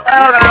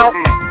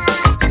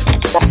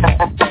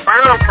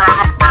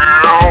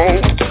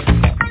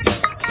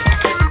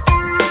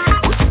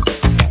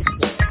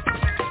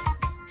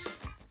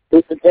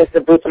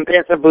 Boots and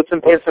pants. I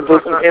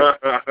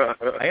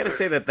gotta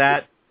say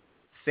that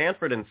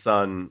Sanford and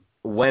Son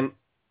went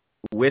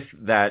with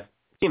that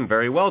theme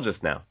very well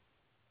just now.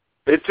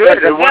 It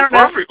did. It went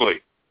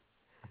perfectly.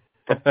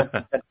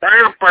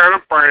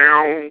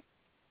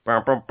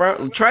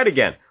 Try it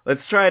again.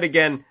 Let's try it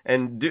again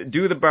and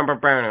do the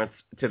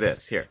to this.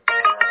 Here.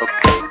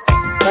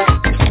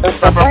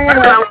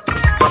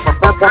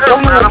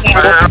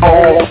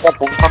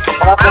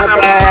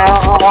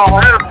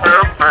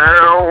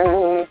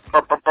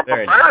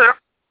 Very nice.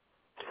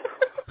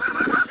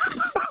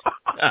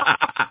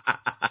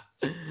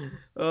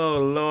 Oh,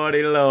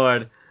 lordy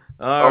lord.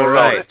 All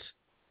right.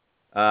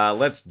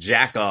 Let's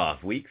jack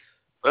off, Weeks.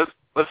 Let's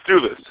do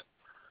this.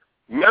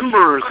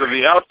 Members of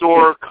the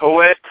Outdoor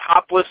Co-ed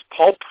Topless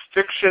Pulp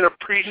Fiction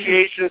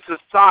Appreciation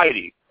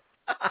Society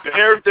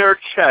bared their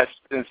chests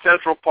in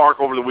Central Park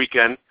over the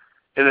weekend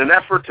in an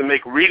effort to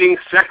make reading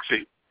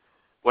sexy.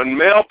 When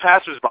male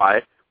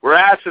passersby were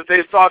asked if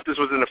they thought this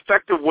was an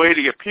effective way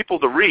to get people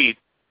to read,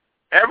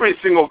 every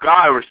single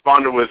guy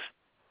responded with,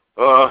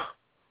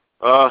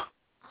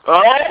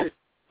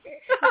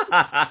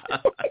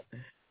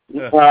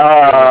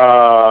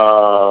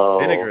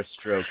 Vinegar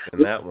strokes in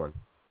that one.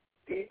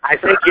 I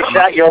think you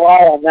shot your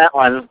wall on that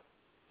one.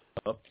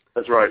 Oh.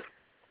 That's right.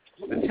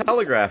 The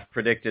Telegraph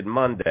predicted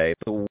Monday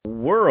the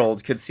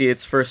world could see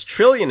its first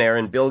trillionaire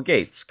in Bill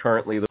Gates,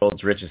 currently the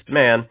world's richest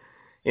man,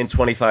 in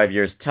 25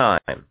 years' time.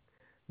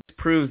 This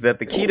proves that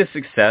the key to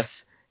success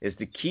is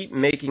to keep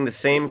making the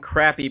same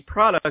crappy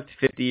product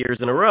 50 years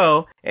in a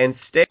row and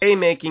stay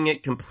making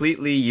it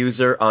completely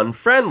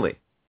user-unfriendly.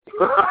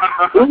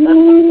 Ooh,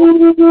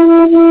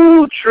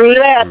 true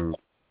that.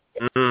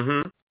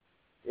 Mm-hmm.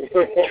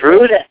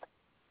 True that.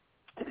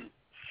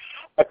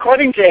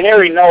 According to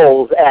Harry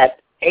Knowles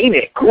at Ain't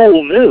It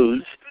Cool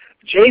News,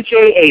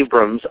 J.J.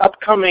 Abrams'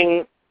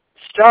 upcoming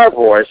Star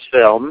Wars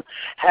film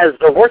has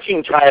the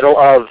working title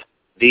of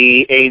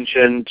The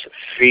Ancient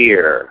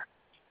Fear.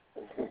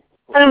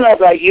 I don't know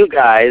about you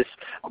guys,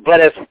 but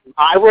if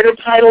I were to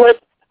title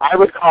it, I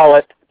would call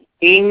it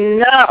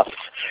Enough.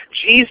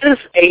 Jesus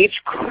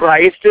H.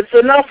 Christ, it's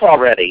enough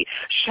already.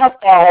 Shut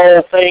the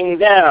whole thing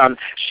down.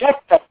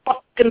 Shut the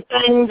fucking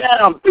thing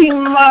down.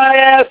 Beam my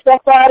ass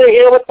up out of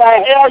here. What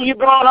the hell you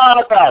going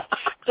on about?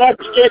 That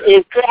shit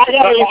is good. I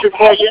got an answer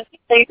for you.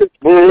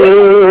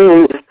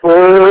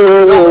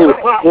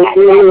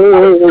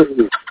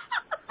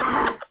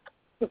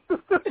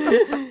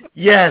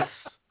 Yes.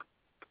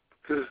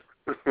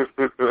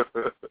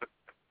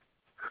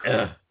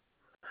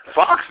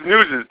 Fox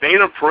News'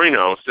 Dana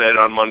Perino said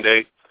on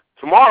Monday,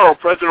 tomorrow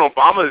President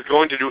Obama is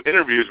going to do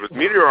interviews with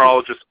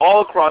meteorologists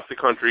all across the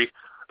country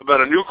about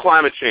a new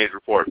climate change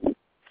report.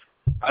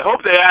 I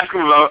hope they ask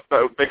him about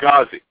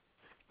Benghazi.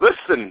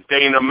 Listen,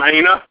 Dana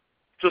Maina,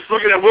 just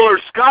looking at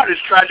Willard Scott is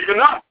tragic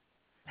enough.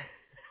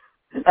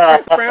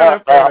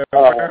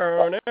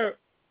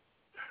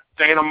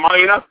 Dana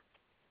Maina.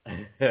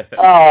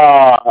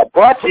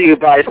 Brought to you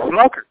by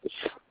Smokers.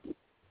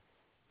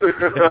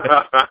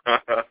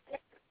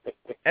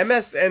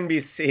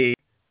 MSNBC,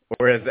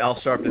 or as Al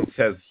Sharpton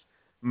says,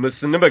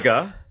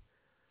 Musnibaga,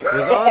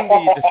 was on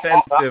the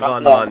defensive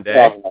on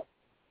Monday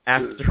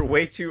after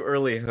way too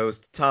early host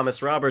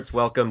Thomas Roberts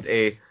welcomed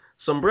a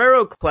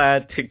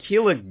sombrero-clad,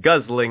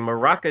 tequila-guzzling,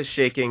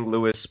 maraca-shaking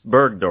Louis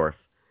Bergdorf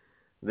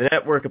The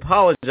network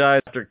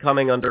apologized after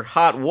coming under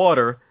hot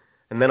water,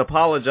 and then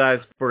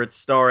apologized for its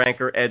star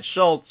anchor Ed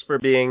Schultz for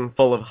being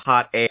full of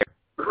hot air.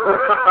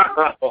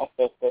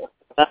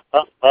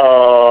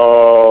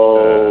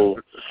 Oh,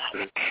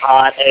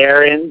 hot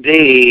air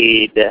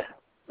indeed.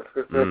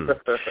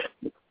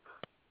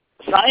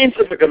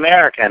 Scientific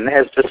American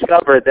has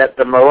discovered that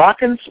the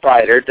Moroccan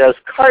spider does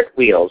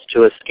cartwheels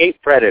to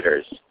escape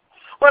predators.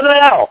 What the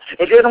hell?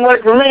 It didn't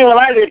work for me when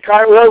I did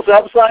cartwheels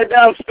upside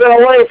down, spin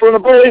away from the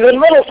bullies in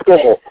middle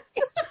school,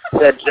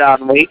 said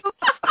John Wheat.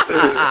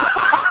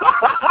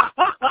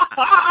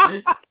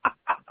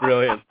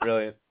 Brilliant.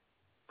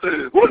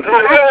 What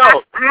the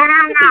hell?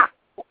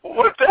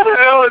 What the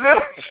hell is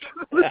this?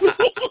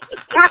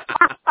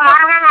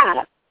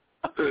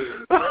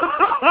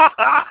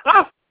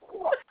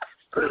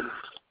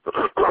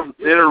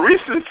 In a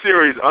recent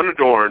series,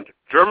 Unadorned,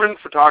 German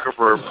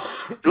photographer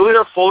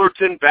Julia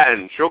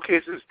Fullerton-Batten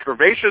showcases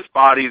curvaceous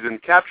bodies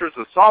and captures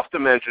the soft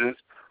dimensions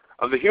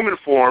of the human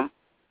form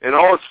in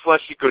all its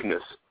fleshy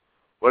goodness.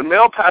 When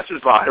male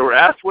passersby were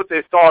asked what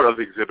they thought of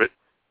the exhibit,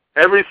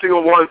 every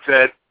single one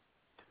said,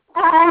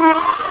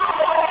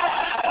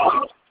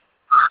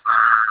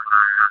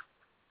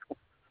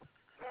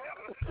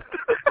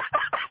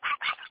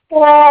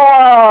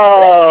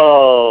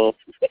 Whoa!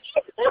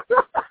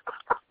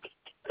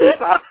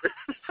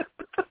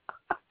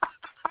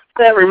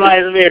 That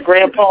reminds me of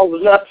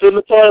Grandpa's nuts in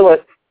the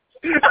toilet.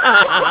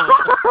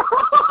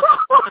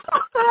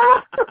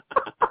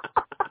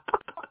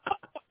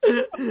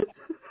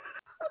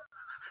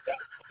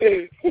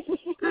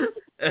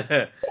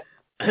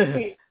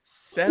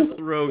 Seth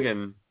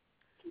Rogen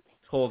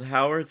told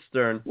Howard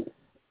Stern,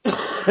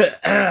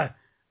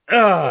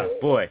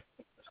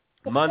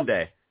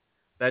 Monday,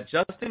 that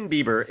Justin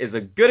Bieber is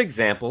a good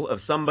example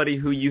of somebody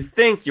who you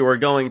think you are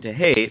going to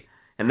hate,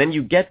 and then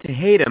you get to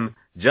hate him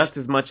just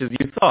as much as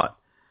you thought.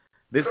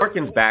 This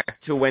harkens back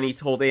to when he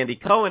told Andy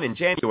Cohen in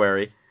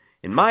January,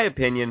 in my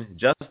opinion,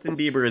 Justin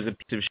Bieber is a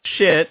piece of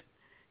shit.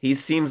 He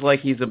seems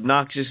like he's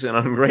obnoxious and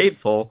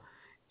ungrateful,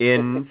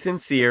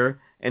 insincere,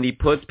 and he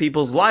puts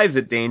people's lives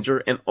at danger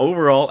and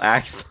overall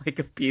acts like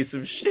a piece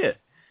of shit.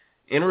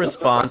 In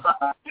response,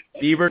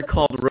 Bieber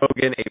called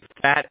Rogen a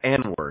fat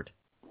N-word.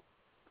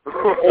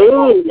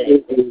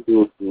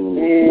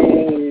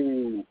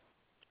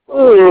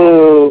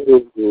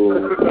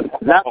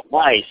 Not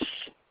nice.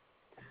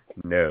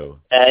 No.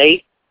 Eh?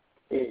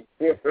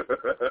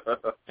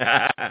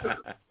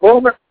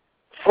 Former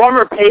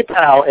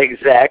PayPal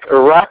exec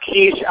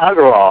Rakesh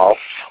Agarwal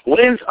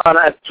wins on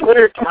a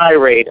Twitter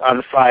tirade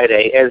on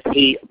Friday as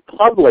he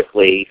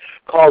publicly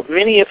called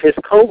many of his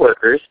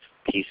coworkers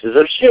pieces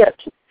of shit.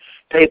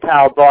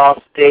 PayPal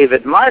boss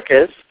David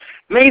Marcus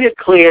made it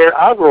clear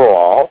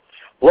Agarwal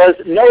was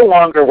no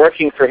longer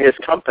working for his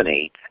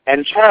company,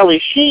 and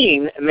Charlie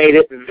Sheen made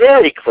it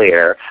very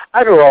clear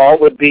Agarwal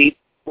would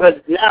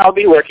now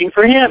be working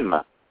for him.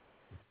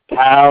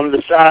 Pound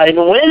sign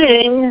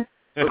winning.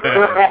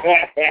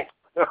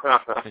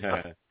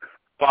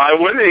 By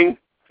winning.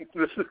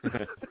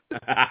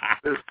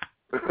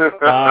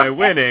 By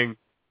winning.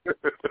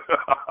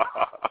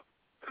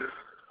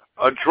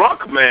 A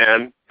drunk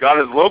man got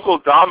his local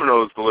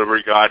Domino's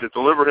delivery guy to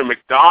deliver him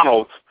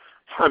McDonald's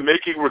by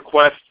making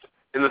requests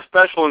in the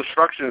special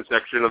instructions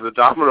section of the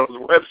Domino's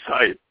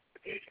website.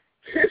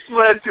 This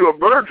led to a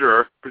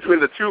merger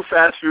between the two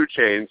fast food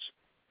chains,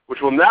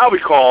 which will now be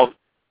called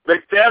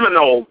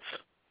McDamonolds.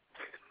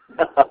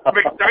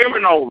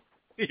 McDamonolds.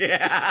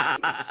 Yeah.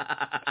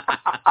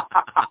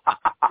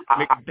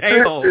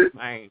 McDaniels,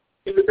 man.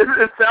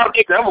 It sounds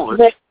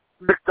devilish.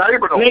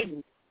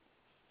 McDamonolds.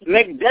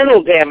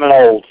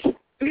 McDaniels.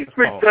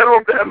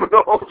 McDaniels.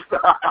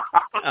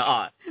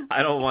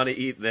 I don't want to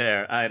eat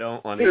there.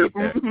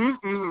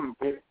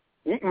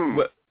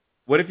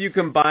 What if you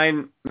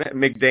combine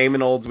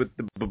McDamonolds with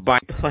the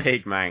bubonic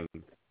plague, man?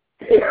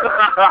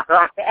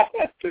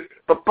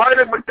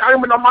 Bubonic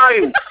McDiamond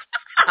mine.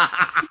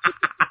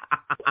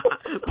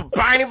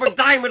 Bubonic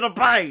McDiamond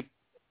mine.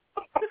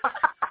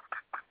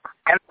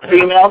 And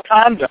female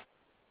condom.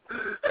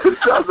 It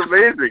sounds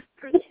amazing.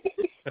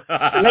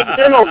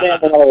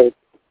 McDaniels.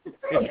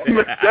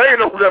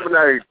 McDaniels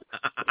lemonade.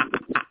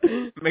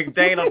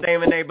 McDaniels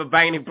lemonade,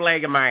 bubonic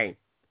plague, mine.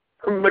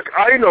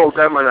 McAnal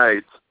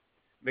lemonade.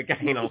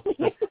 McAnal.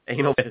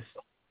 Anal piss.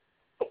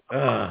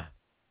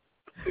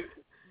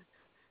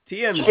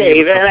 TMZ.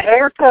 Shave and a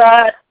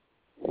haircut.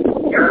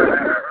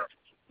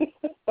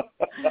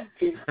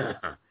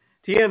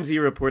 TMZ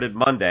reported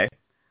Monday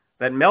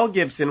that Mel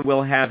Gibson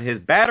will have his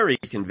battery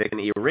conviction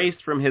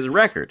erased from his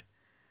record,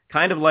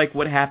 kind of like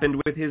what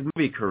happened with his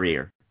movie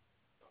career.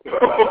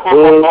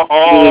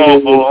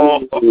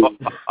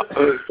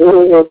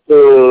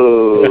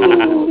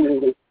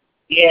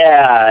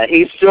 Yeah,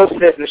 he's still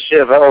sitting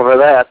shiva over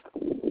that.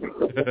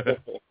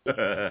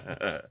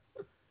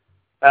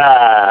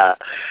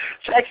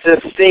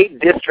 Texas State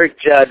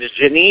District Judge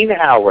Janine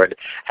Howard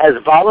has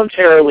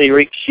voluntarily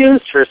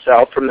recused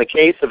herself from the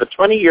case of a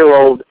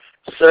 20-year-old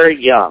Sir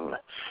Young,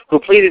 who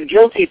pleaded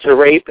guilty to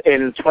rape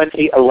in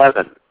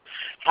 2011.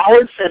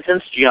 Howard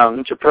sentenced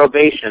Young to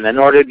probation and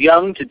ordered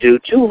Young to do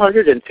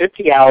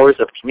 250 hours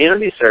of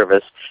community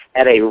service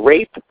at a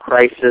rape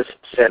crisis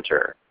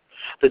center.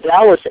 The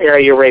Dallas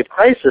Area Rape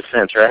Crisis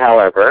Center,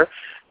 however,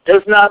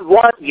 does not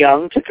want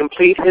Young to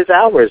complete his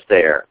hours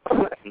there.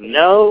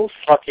 No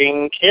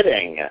fucking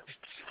kidding.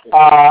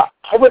 I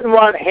wouldn't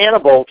want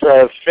Hannibal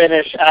to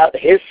finish out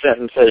his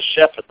sentence as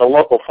chef at the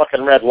local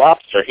fucking Red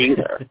Lobster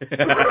either.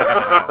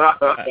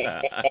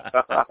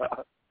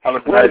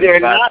 Where they're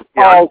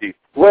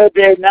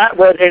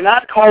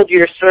not called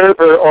your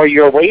server or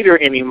your waiter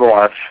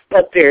anymore,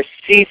 but they're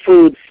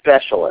seafood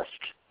specialists.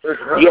 Yes,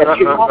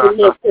 you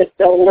know, if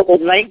the little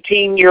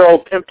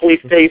 19-year-old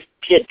pimply-faced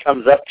kid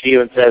comes up to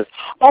you and says,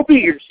 "I'll be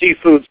your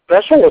seafood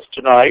specialist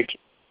tonight."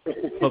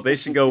 Well, they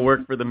should go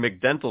work for the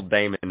McDental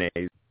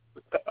Damonays.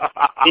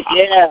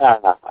 Yeah.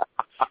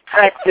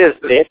 Practice,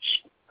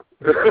 bitch.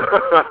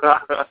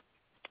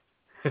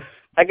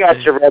 I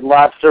got your Red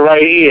Lobster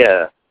right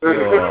here.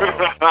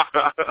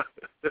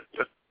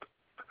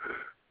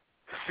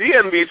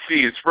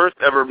 CNBC's first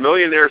ever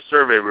millionaire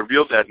survey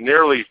revealed that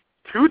nearly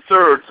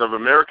 2/3 of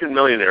American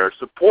millionaires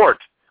support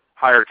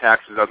higher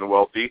taxes on the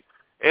wealthy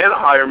and a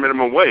higher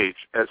minimum wage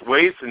as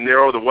ways to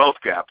narrow the wealth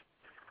gap.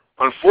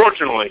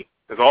 Unfortunately,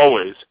 as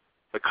always,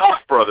 the Koch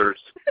brothers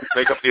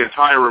make up the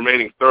entire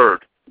remaining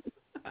third.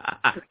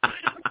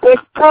 The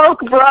Koch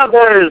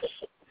brothers!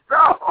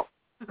 No!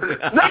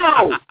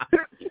 No!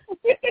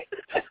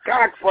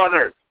 Koch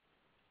brothers!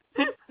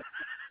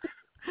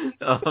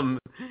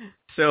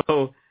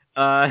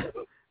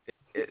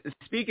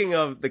 Speaking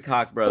of the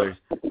Koch brothers,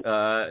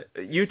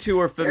 you two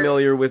are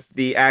familiar with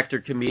the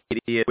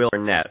actor-comedian Will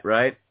Arnett,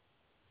 right?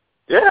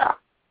 Yeah.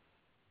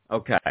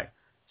 Okay.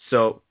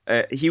 So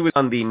he was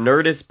on the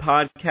Nerdist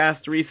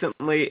podcast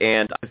recently,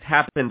 and I've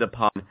happened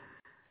upon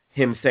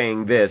him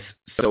saying this.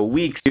 So,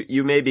 Weeks,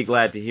 you may be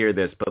glad to hear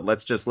this, but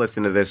let's just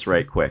listen to this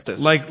right quick.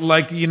 Like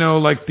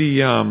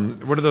the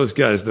what are those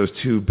guys? Those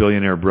two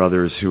billionaire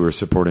brothers who are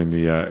supporting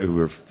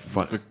the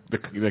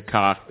the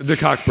Koch. The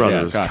Koch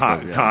brothers. Yeah,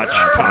 Koch.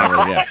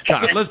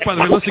 By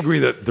the way, let's agree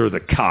that they're the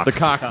Koch. The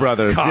Koch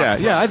brothers.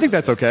 Yeah, I think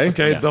that's okay.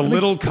 Okay, the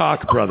little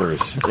Koch brothers.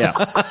 Yeah.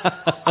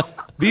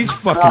 These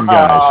fucking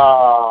guys.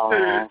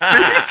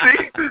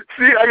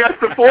 See, I got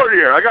support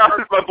here.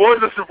 My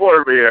boys are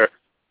supporting me here.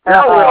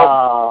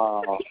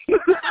 Oh.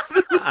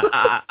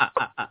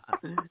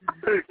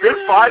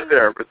 Good fight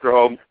there, Mr.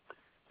 Holmes.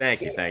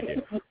 Thank you.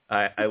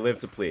 I live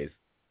to please.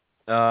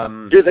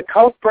 Do the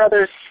Koch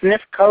brothers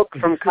sniff coke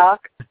from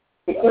cock?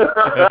 Yeah,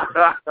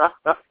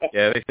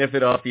 they sniff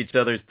it off each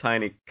other's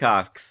tiny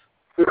cocks.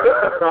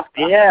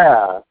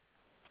 Yeah.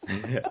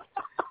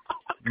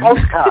 Coke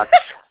cocks.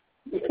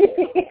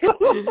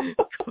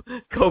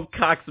 Coke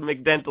cocks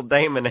McDental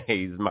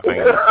Damonays, my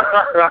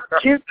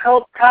Cute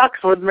Coke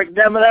cocks with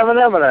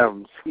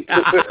McDemin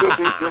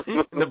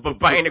The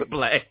Babinic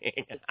Plague.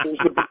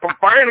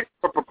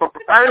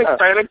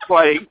 Babinic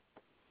Plague.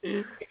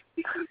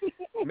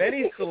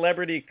 Many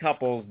celebrity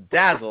couples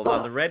dazzled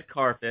on the red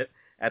carpet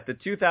at the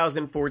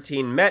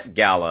 2014 Met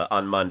Gala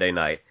on Monday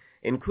night,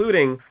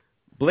 including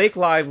Blake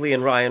Lively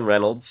and Ryan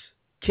Reynolds,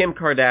 Kim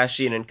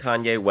Kardashian and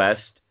Kanye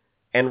West,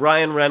 and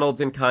Ryan Reynolds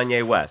and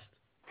Kanye West.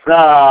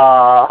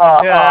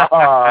 I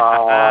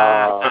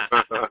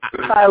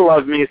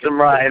love me some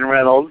Ryan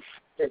Reynolds.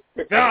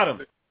 Got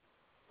him.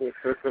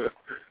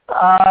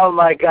 Oh,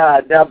 my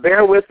God. Now,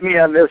 bear with me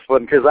on this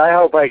one, because I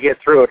hope I get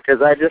through it,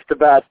 because I just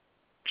about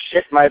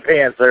shit my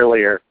pants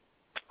earlier.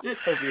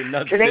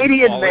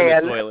 Canadian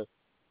man.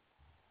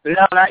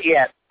 No, not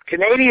yet.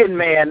 Canadian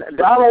man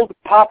Donald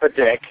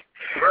Popadick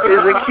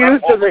is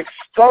accused of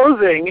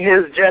exposing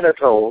his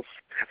genitals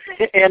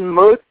in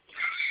Mooney's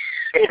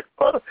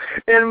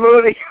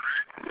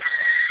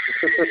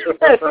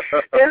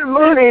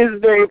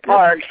Day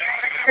Park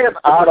in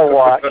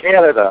Ottawa,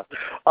 Canada,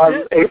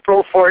 on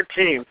April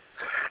 14th.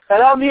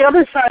 And on the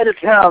other side of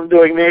town,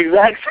 doing the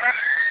exact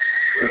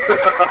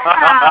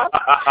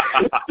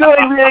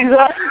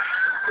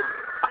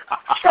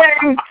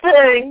same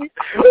thing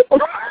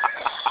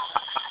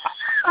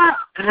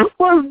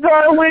was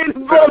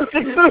Darlene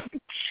Buster.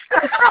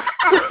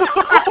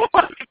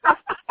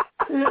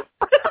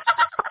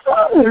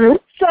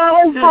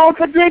 Donald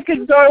Popadick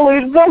and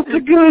Darlene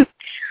Buster.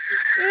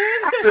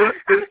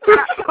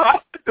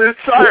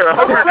 Sire, I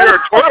hope you're near a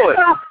toilet.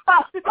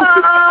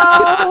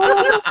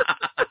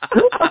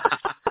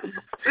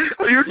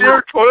 Are you near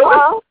a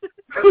toilet?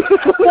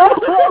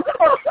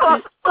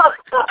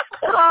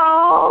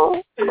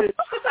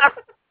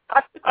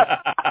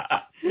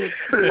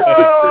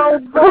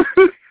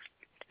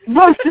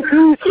 Buster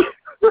Gooch.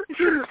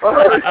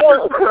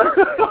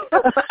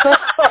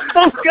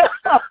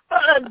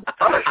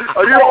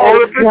 Are you all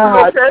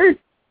okay?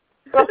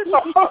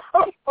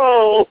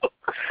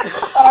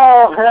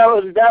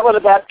 That would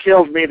about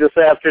killed me this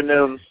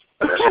afternoon.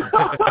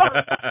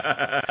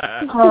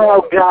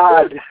 Oh,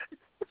 God.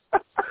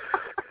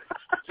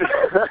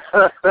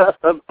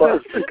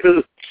 Buster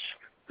Gooch.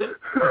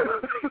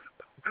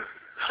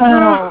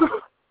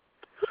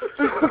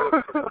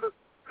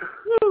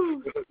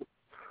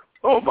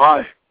 Oh,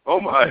 my. Oh,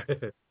 my.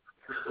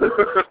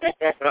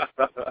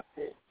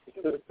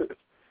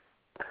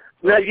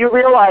 Now, you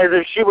realize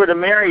if she were to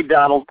marry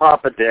Donald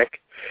Papa Dick,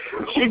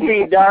 she'd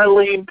be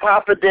Darlene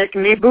Papa Dick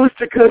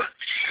Nibustaku.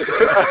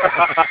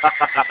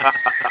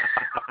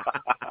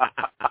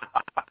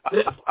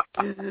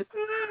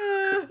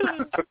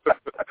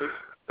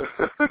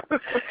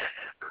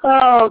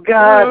 Oh,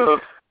 God.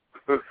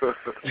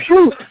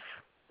 Phew.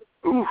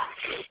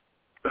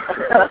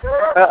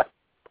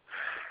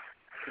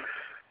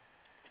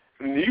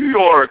 New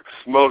York's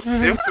most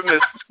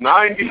infamous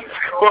 90s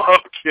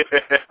club kid.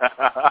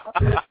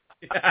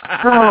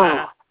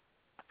 I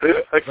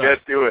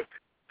can't do it.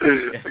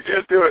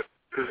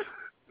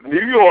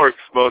 New York's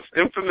most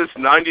infamous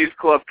 90s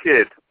club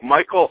kid,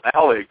 Michael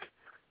Alec,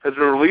 has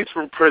been released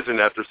from prison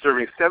after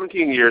serving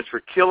 17 years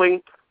for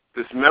killing,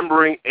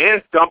 dismembering,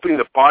 and dumping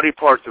the body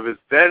parts of his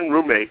then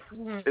roommate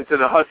into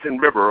the Hudson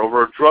River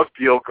over a drug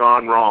deal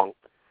gone wrong.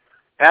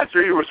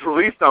 After he was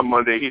released on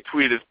Monday, he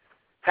tweeted,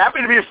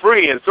 "Happy to be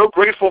free and so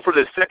grateful for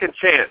this second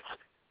chance.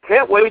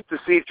 Can't wait to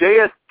see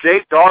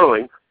JSJ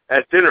Darling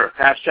at dinner,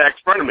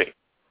 #frenemy."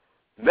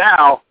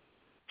 Now,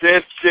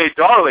 JSJ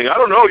Darling, I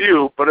don't know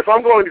you, but if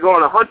I'm going to go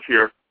on a hunch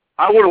here,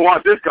 I wouldn't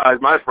want this guy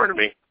as my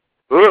frenemy.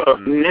 Nope.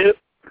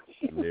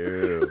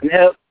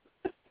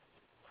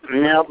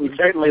 Nope, and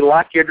certainly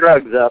lock your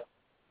drugs up.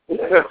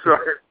 That's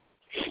right.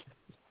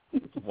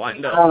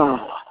 Wind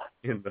up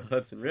in the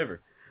Hudson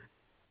River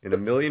in a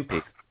million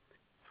pieces.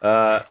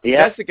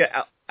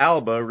 Jessica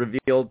Alba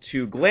revealed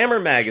to Glamour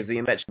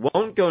magazine that she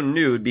won't go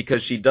nude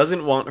because she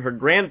doesn't want her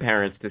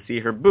grandparents to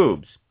see her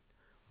boobs.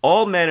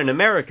 All men in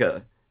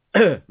America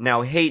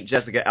now hate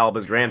Jessica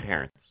Alba's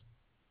grandparents.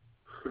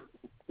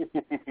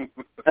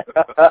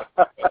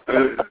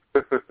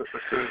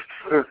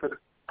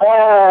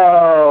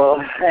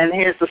 Oh, and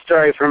here's the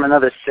story from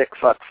another sick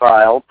fuck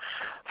file.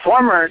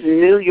 Former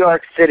New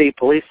York City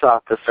police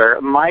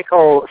officer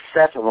Michael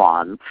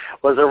Setawan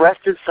was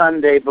arrested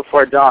Sunday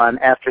before dawn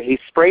after he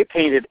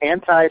spray-painted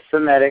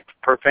anti-Semitic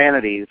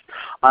profanities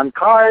on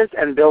cars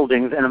and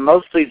buildings in a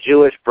mostly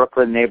Jewish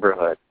Brooklyn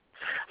neighborhood.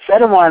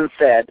 Setawan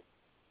said,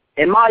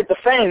 "In my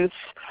defense,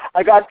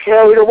 I got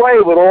carried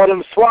away with all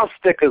them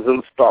swastikas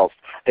and stuff.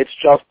 It's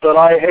just that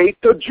I hate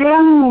the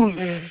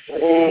Jews."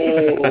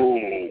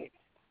 Oh.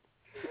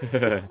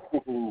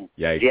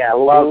 Yikes. Yeah,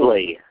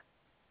 lovely.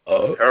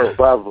 Oh,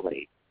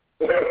 lovely.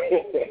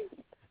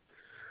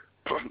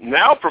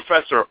 Now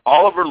Professor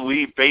Oliver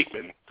Lee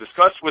Bateman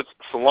discussed with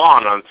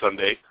Salon on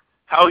Sunday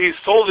how he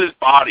sold his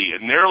body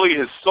and nearly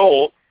his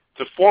soul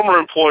to former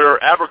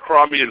employer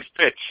Abercrombie &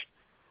 Fitch.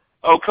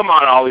 Oh, come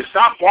on, Ollie,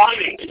 stop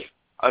whining.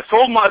 I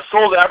sold my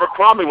soul to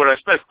Abercrombie when I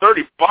spent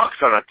 $30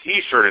 on a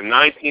T-shirt in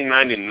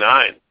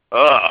 1999.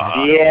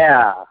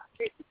 Yeah.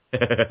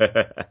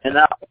 and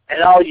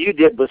all you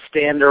did was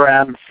stand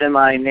around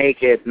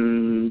semi-naked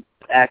and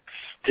act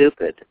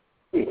stupid.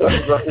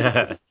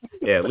 Yeah,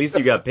 at least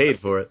you got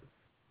paid for it.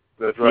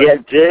 That's right. Yeah,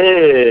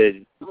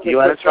 dude. You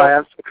want to try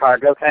on some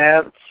cargo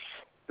pants?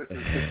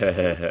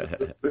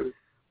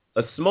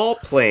 A small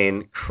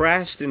plane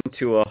crashed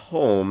into a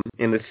home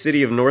in the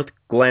city of North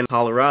Glen,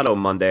 Colorado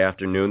Monday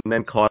afternoon and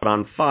then caught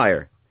on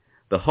fire.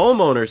 The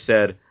homeowner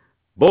said,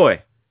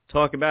 "Boy,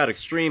 talk about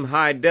extreme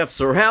high-def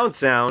surround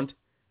sound,"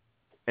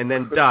 and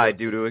then died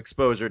due to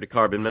exposure to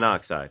carbon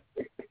monoxide.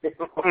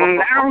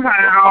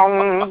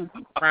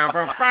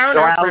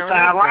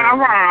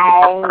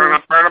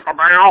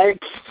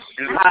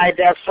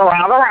 High-def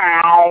surround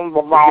around.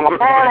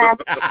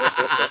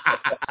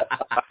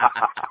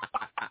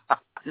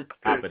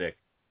 Papa Dick.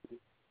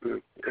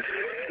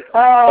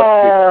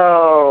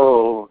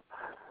 Oh,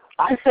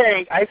 I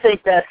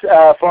think that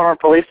former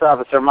police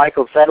officer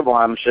Michael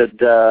Setawan should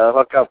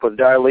hook up with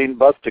Darlene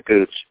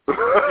Bustacooch.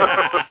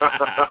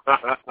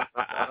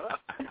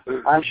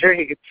 I'm sure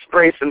he could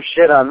spray some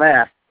shit on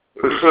that.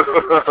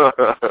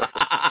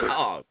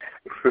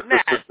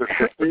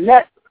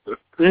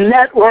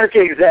 Network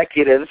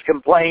executives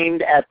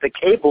complained at the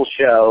cable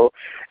show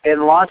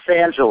in Los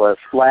Angeles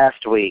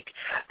last week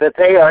that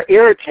they are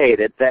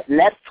irritated that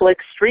Netflix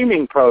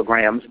streaming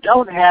programs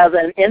don't have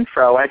an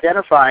intro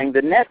identifying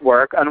the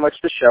network on which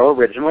the show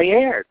originally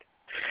aired.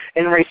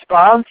 In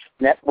response,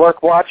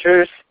 Netflix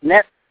watchers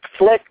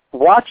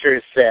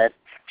said,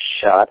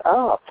 "Shut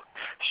up.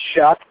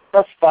 Shut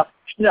the fuck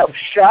up.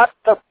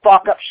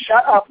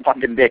 Shut up,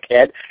 fucking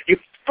dickhead. You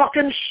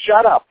fucking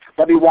shut up.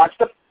 Let me watch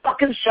the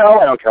fucking show.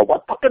 I don't care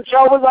what fucking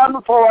show was on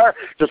before.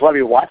 Just let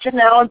me watch it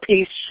now in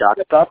peace. Shut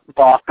the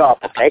fuck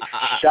up, okay?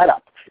 Shut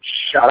up.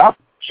 Shut up.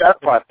 Shut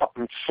up. I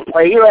fucking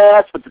spray your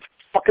ass with this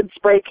fucking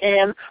spray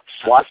can,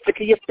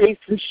 swastika your face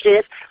and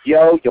shit.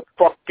 Yo, you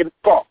fucking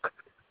fuck."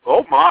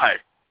 Oh, my.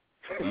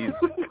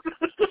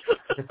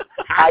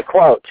 I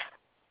quote.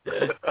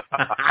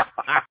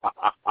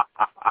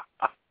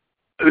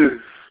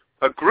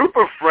 A group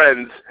of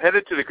friends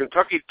headed to the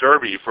Kentucky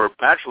Derby for a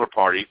bachelor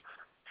party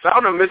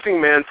found a missing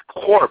man's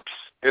corpse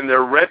in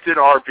their rented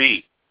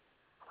RV.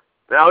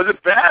 Now, is it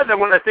bad that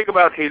when I think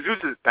about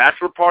Jesus'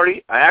 bachelor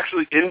party, I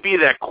actually envy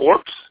that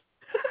corpse?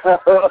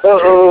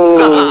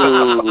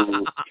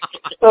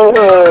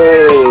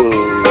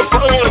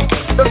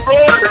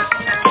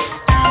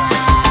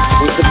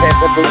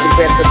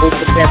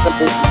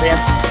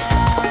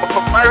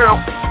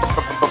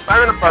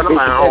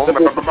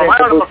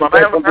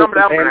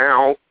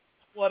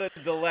 What a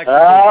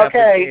delectable,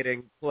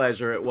 devastating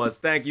pleasure it was.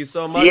 Thank you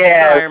so much,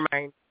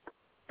 Fireman.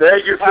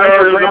 Thank you,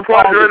 sir. It was a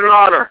pleasure and an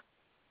honor.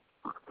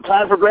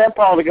 Time for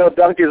Grandpa to go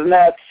dunk his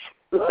nuts.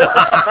 You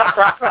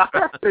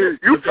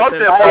dunk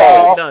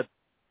them nuts.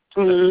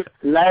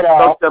 Night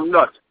owl. Dunk them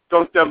nuts.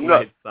 Dunk them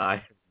nuts.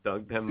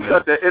 Dunk them nuts.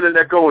 Got the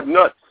internet going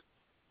nuts.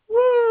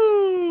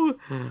 Woo!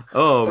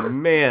 Oh,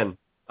 man.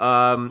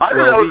 I think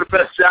that was the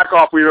best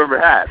jack-off we've ever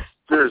had.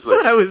 Seriously.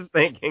 I was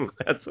thinking.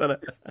 That's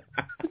what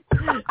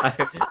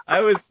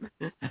I was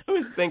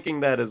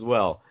thinking that as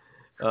well.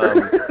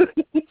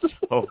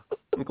 So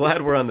I'm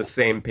glad we're on the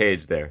same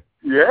page there.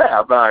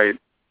 Yeah, mate.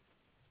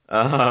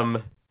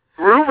 Groovy,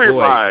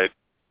 mate.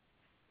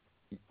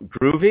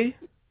 Groovy?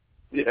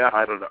 Yeah,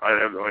 I don't know. I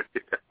have no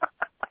idea.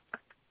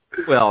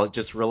 Well,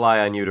 just rely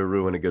on you to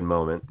ruin a good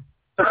moment.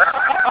 That's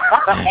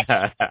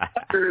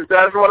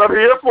what I'm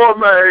here for,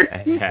 mate.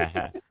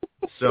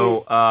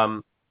 So,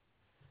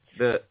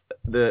 by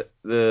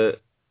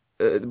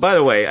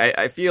the way,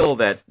 I feel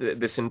that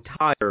this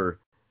entire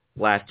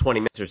last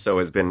 20 minutes or so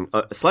has been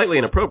slightly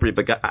inappropriate,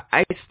 but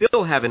I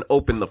still haven't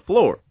opened the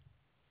floor.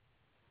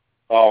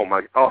 Oh,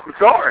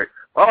 sorry.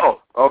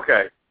 Oh,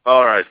 okay.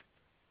 All right.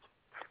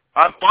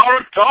 I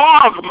bought a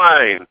dog,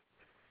 man.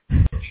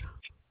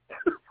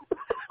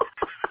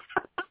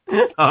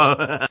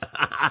 I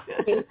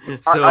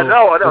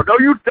know. No,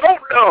 you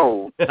don't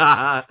know.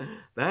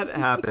 That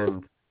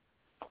happened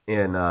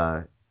in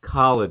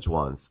college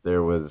once.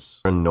 There was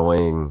an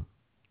annoying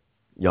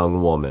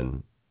young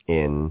woman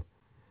in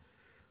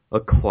a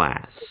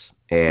class,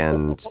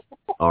 and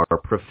our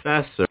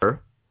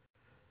professor,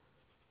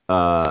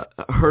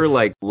 her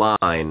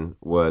line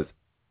was,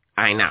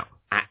 "I know,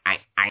 I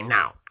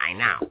know."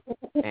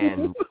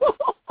 And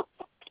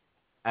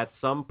at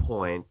some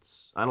point,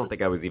 I don't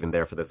think I was even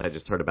there for this, I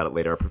just heard about it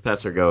later, our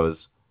professor goes,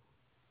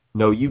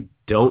 "No, you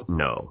don't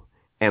know."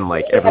 And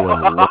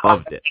everyone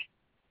loved it.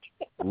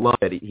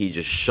 Loved it. He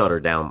just shut her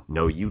down.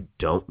 "No, you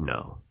don't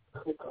know."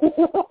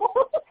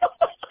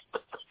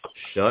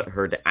 Shut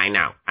her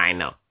down. I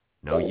know.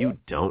 No, you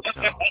don't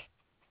know.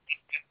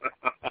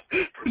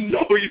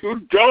 No, you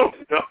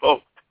don't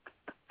know.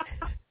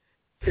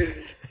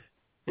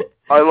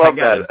 I love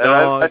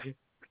that.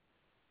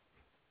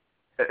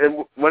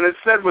 And when it's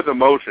said with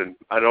emotion,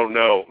 I don't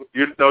know.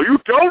 You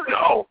don't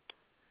know.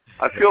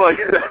 I feel like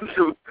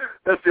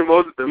that's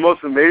the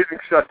most amazing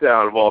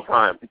shutdown of all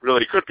time. It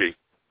really could be,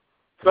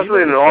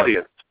 especially in an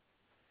audience.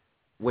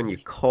 When you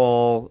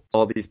call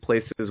all these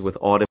places with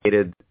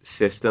automated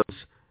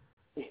systems,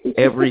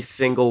 every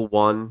single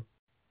one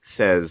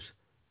says,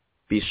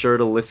 "Be sure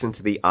to listen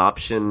to the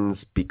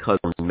options because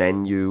the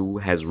menu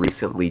has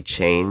recently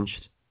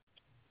changed."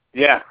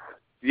 Yeah.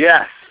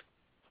 Yes.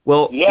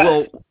 Well,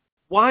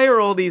 why are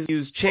all these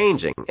menus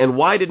changing? And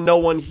why did no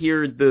one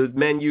hear the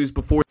menus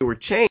before they were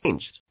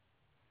changed?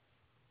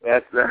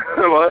 That's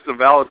a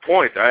valid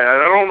point. I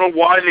don't know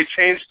why they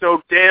change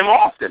so damn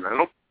often. I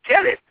don't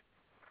get it.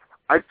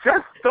 I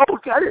just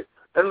don't get it.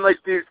 And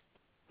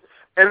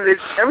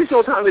every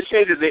single time they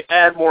change it, they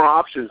add more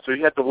options, so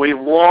you have to wait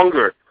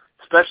longer.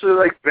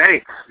 Especially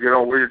banks,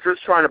 where you're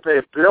just trying to pay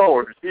a bill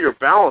or to see your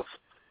balance.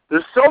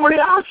 There's so many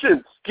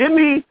options. Give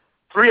me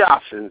 3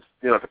 options.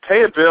 To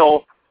pay a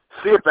bill,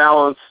 see a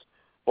balance,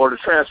 or to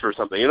transfer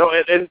something.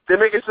 And they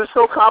make it just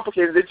so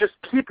complicated. They just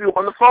keep you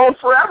on the phone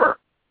forever.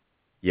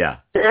 Yeah.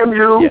 Damn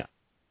you. Yeah.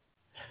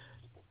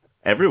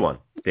 Everyone.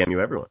 Damn you,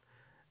 everyone.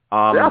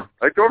 Yeah,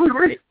 I totally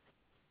agree.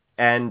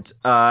 And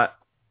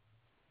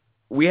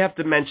we have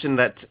to mention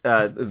that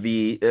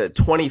the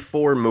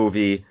 24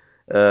 movie,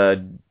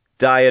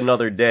 Die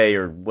Another Day,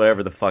 or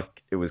whatever the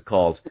fuck it was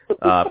called,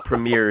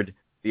 premiered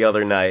the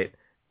other night.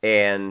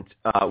 And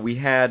we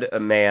had a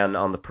man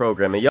on the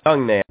program, a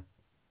young man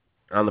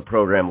on the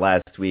program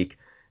last week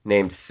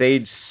named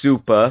Sage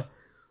Supa,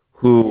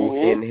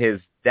 who in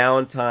his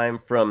downtime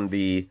from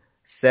the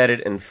Set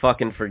It and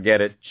Fucking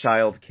Forget It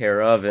child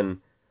care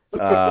oven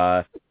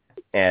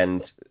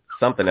and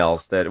something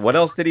else. What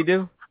else did he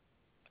do?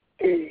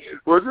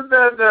 Wasn't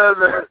that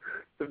the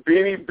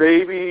Beanie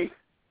Baby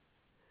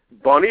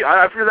Bunny?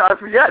 I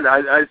forget.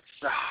 I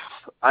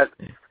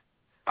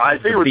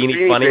think it was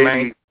Beanie Funny Baby.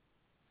 Man.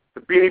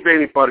 The Beanie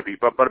Baby Bunny.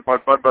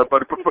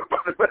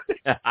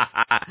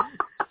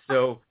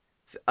 So,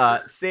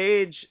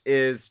 Sage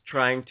is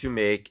trying to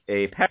make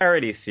a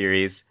parody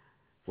series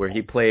where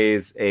he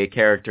plays a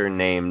character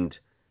named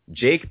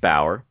Jake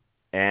Bauer,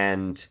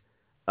 and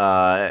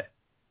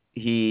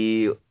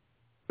he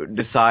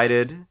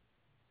decided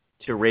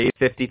to raise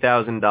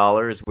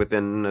 $50,000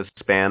 within a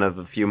span of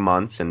a few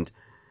months, and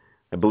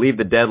I believe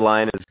the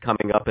deadline is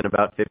coming up in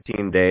about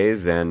 15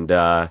 days, and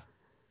I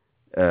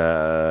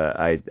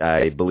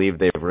believe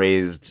they've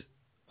raised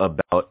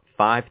about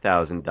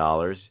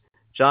 $5,000.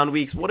 John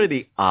Weeks, what are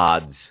the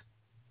odds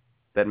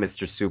that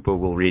Mr. Supa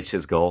will reach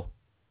his goal?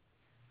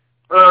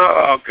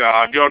 Oh,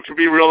 God. To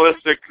be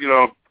realistic,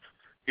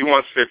 he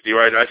wants 50,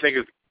 right? I think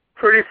it's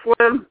pretty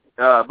slim,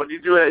 but he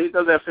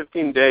does have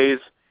 15 days,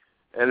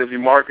 and if he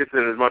markets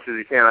it as much as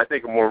he can, I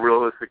think a more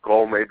realistic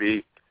goal may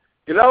be,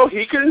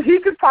 he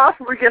could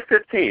possibly get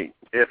 15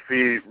 if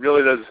he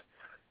really does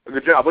a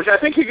good job, which I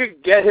think he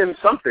could get him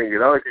something,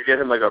 it could get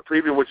him like a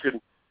preview, which could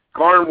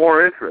garner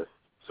more interest.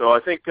 So I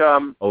think...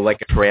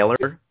 like a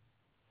trailer?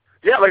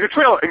 Yeah, like a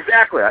trailer,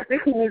 exactly. I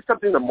think he needs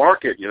something to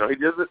market, he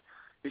does it.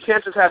 He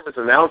can't just have this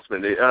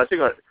announcement. I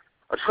think a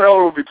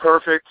trailer would be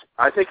perfect.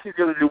 I think he's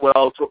going to do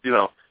well,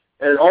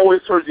 and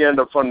always towards the end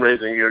of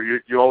fundraising,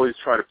 you always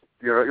try to,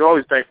 you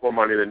always bank more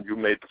money than you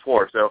made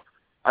before. So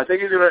I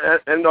think he's going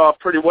to end off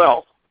pretty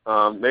well.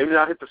 Maybe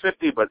not hit the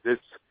 50, but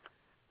it's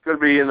going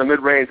to be in the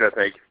mid-range, I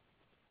think.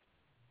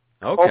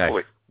 Okay.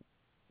 Hopefully.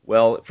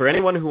 Well, for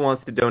anyone who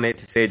wants to donate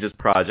to Sage's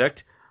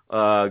project,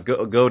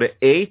 go to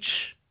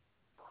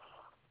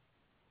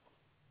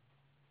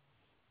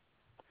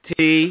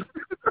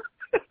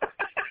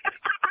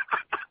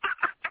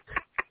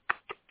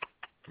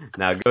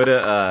Now go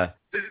to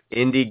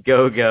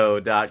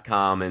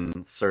Indiegogo.com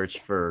and search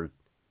for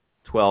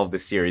 12 the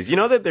series. You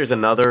know that there's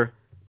another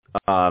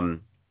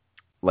crowdfunding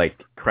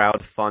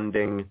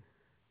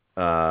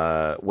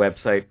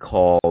website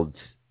called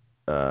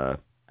I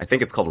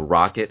think it's called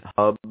Rocket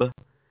Hub.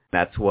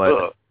 That's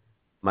what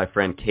my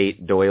friend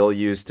Kate Doyle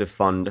used to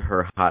fund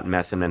her Hot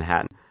Mess in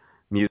Manhattan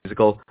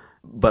musical.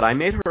 But I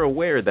made her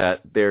aware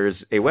that there's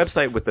a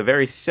website with a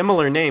very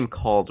similar name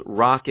called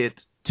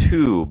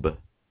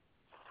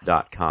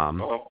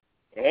RocketTube.com,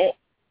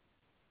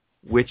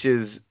 which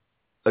is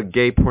a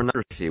gay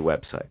pornography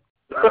website.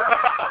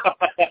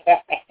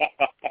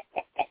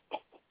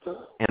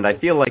 And I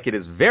feel like it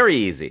is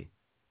very easy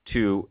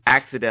to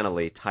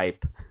accidentally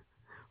type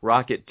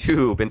Rocket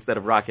Tube instead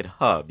of Rocket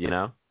Hub,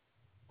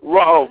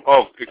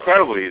 Oh,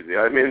 incredibly easy.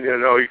 I mean,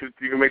 you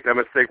can make that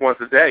mistake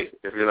once a day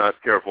if you're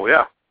not careful,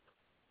 yeah.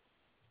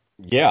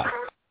 Yeah.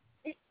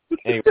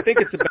 Anyway, I think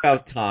it's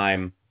about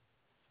time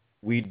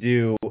we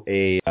do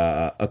a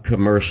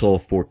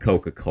commercial for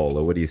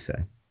Coca-Cola. What do you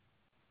say?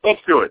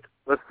 Let's do it.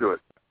 Let's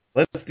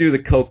do the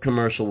Coke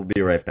commercial. We'll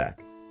be right back.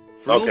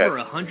 For over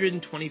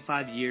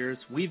 125 years,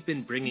 we've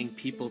been bringing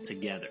people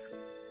together.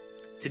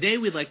 Today,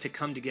 we'd like to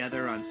come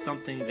together on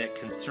something that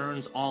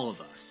concerns all of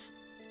us: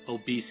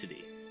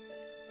 obesity.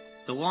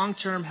 The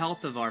long-term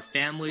health of our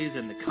families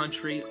and the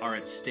country are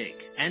at stake.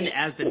 And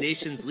as the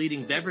nation's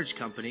leading beverage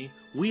company,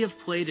 we have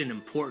played an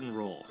important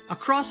role.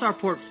 Across our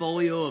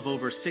portfolio of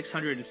over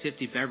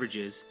 650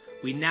 beverages,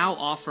 we now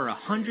offer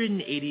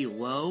 180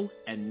 low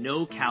and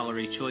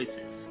no-calorie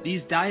choices.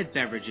 These diet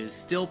beverages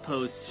still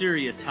pose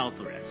serious health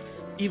risks.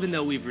 Even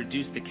though we've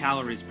reduced the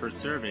calories per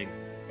serving,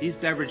 these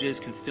beverages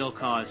can still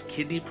cause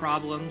kidney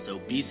problems,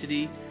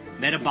 obesity,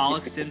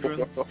 metabolic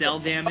syndrome, cell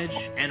damage,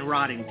 and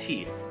rotting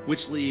teeth, which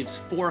leaves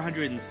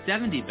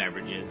 470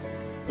 beverages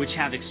which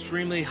have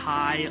extremely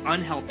high,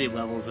 unhealthy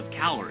levels of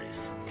calories.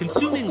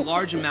 Consuming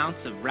large amounts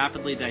of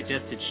rapidly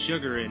digested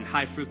sugar and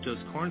high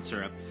fructose corn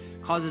syrup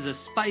causes a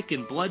spike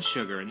in blood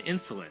sugar and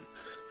insulin,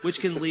 which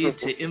can lead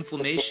to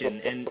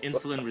inflammation and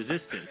insulin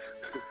resistance,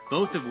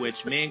 both of which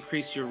may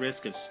increase your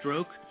risk of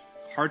stroke,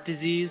 heart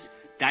disease,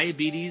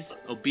 diabetes,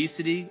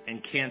 obesity,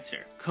 and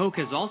cancer. Coke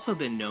has also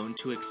been known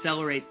to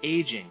accelerate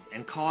aging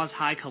and cause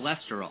high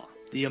cholesterol.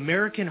 The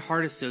American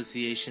Heart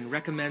Association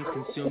recommends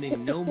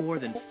consuming no more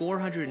than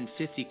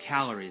 450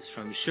 calories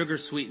from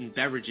sugar-sweetened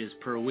beverages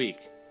per week,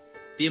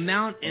 the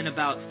amount in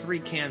about 3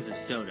 cans of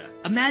soda.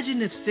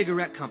 Imagine if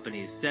cigarette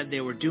companies said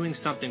they were doing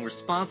something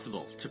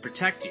responsible to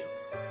protect you.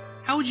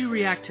 How would you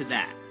react to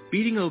that?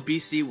 Beating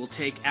obesity will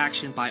take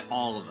action by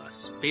all of us,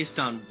 based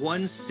on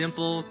one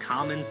simple,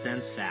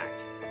 common-sense fact.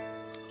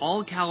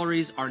 All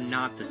calories are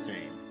not the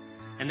same,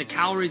 and the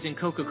calories in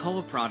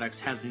Coca-Cola products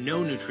have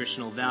no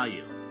nutritional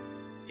value.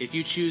 If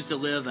you choose to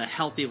live a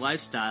healthy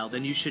lifestyle,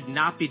 then you should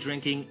not be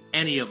drinking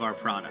any of our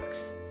products.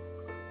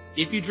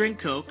 If you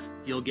drink Coke,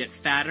 you'll get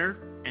fatter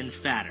and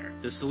fatter.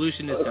 The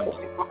solution is simple,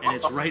 and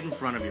it's right in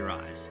front of your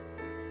eyes.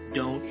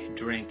 Don't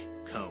drink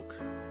Coke.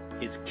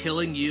 It's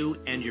killing you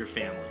and your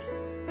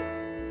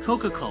family.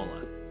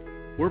 Coca-Cola.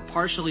 We're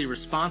partially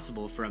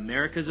responsible for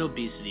America's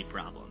obesity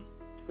problem.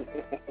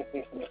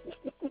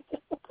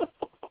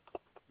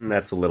 And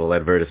that's a little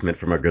advertisement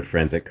from our good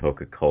friends at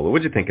Coca-Cola.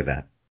 What'd you think of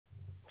that?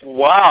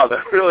 Wow,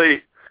 that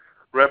really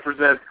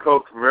represents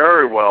Coke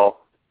very well.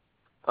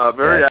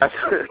 Very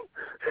accurate.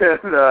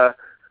 And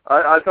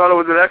I thought it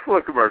was an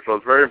excellent commercial.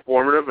 It's very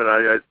informative,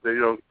 and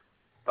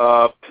two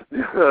of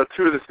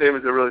the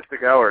statements that really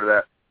stick out are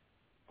that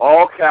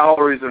all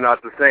calories are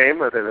not the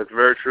same. I think that's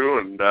very true,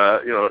 and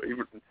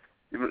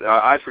even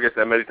I forget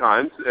that many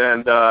times.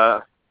 And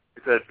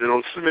he said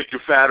it'll just make you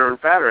fatter and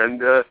fatter,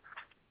 and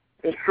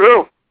it's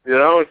true.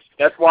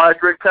 That's why I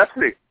drink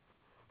Pepsi.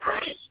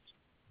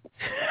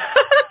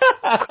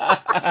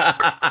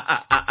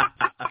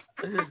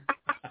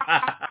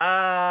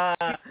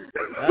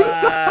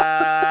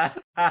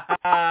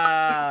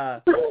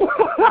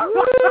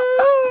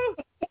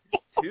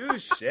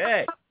 Touche.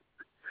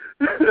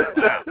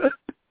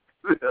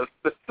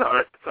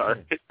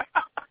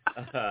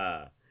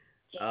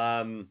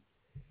 All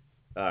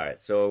right,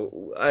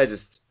 so I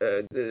just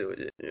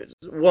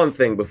one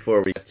thing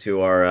before we get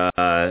to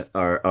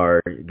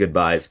our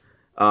goodbyes.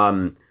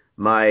 On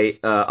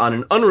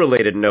an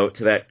unrelated note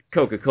to that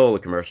Coca-Cola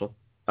commercial,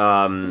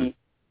 the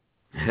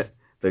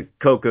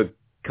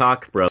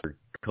Coca-Cock Brother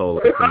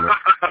Cola commercial.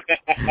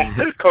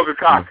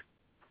 Coca-Cock.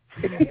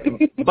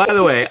 By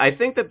the way, I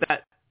think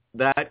that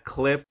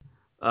clip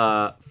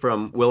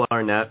from Will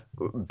Arnett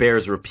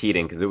bears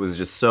repeating because it was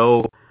just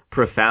so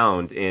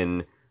profound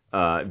in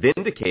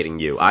vindicating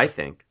you, I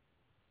think.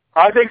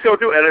 I think so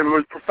too, and it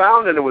was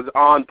profound and it was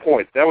on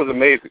point. That was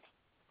amazing.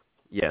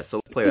 Yeah, so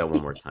let's play that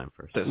one more time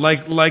first.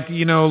 Like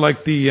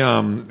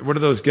the what are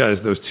those guys?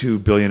 Those two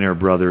billionaire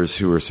brothers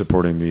who are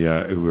supporting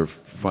the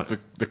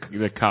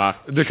the Koch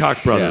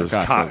brothers.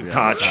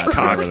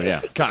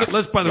 Yeah, Koch.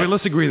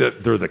 Let's agree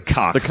that they're the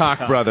Koch. The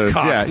Koch brothers.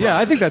 Yeah,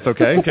 I think that's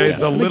okay. Okay, yeah.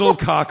 The little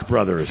Koch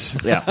brothers.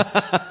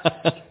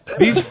 Yeah.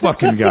 These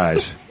fucking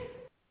guys.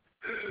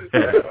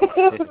 And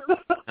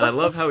I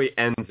love how he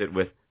ends it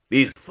with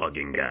these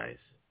fucking guys.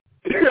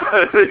 And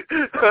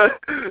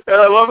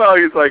I love how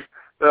he's like,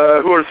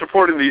 who are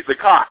supporting the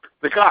Koch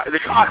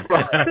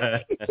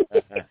brothers.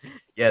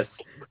 Yes,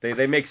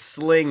 they make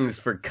slings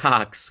for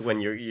cocks when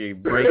you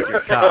break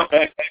your cock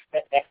to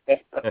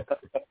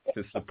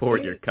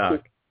support your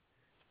cock.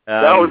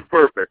 That was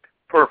perfect.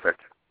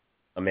 Perfect.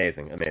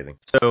 Amazing.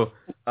 So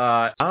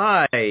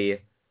I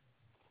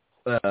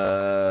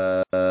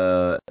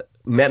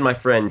met my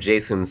friend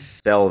Jason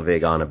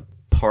Selvig on a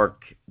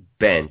park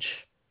bench.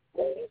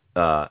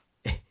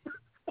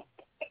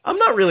 I'm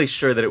not really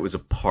sure that it was a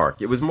park.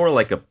 It was more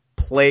like a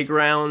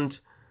playground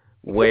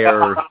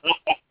where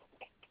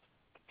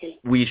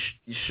we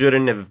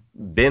shouldn't have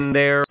been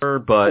there,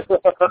 but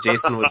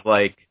Jason was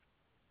like,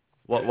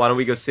 well, why don't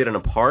we go sit in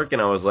a park?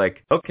 And I was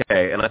like,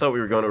 okay. And I thought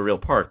we were going to a real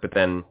park, but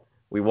then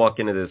we walk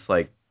into this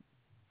like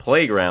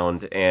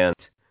playground, and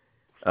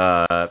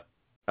I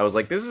was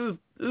like, this is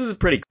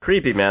pretty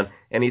creepy, man.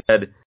 And he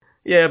said,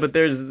 yeah, but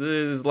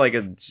there's like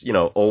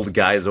old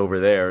guys over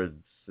there.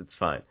 It's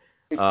fine.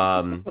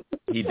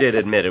 He did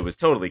admit it was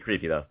totally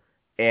creepy though.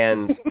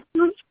 And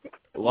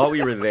while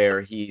we were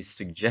there, he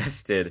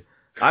suggested,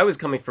 I was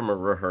coming from a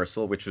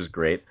rehearsal, which was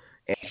great,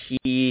 and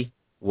he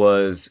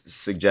was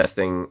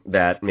suggesting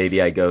that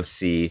maybe I go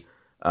see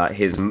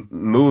his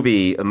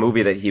movie, a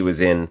movie that he was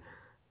in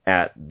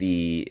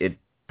it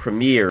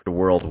premiered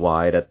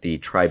worldwide at the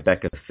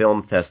Tribeca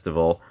Film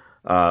Festival,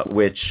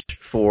 which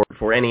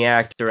for any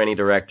actor, any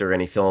director,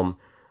 any film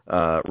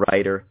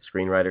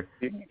screenwriter,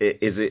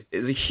 is a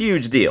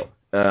huge deal.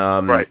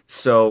 Right.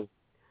 So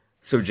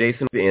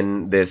Jason was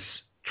in this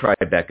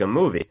Tribeca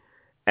movie,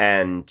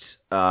 and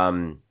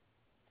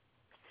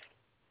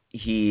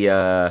he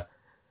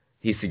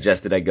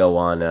suggested I go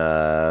on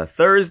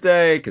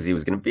Thursday because he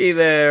was going to be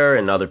there,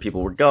 and other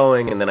people were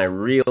going. And then I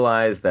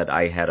realized that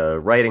I had a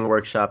writing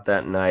workshop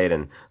that night,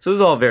 and so it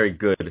was all very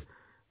good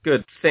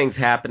things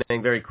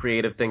happening, very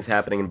creative things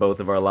happening in both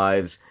of our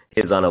lives.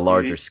 His on a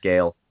larger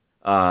scale,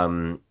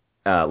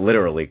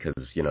 literally, because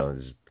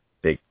there's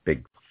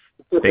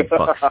big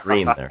fuck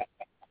screen there.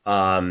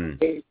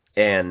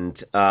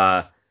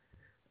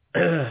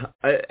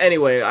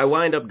 Anyway, I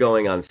wind up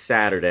going on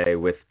Saturday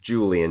with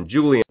Julian.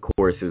 Julian, of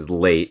course, is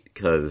late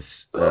because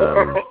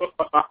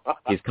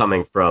he's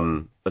coming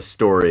from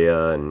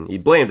Astoria, and he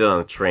blamed it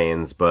on the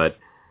trains, but,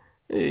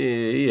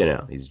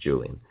 he's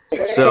Julian.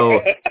 So,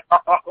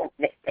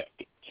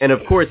 and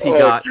of course he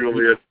got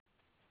to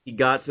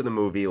the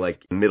movie,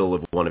 like, in the middle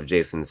of one of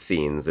Jason's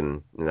scenes,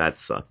 and that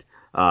sucked.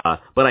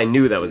 But I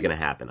knew that was going to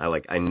happen.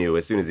 I knew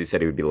as soon as he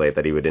said he would be late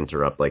that he would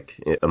interrupt, like,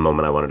 a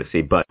moment I wanted to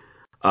see. But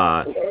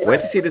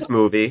went to see this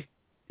movie.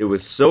 It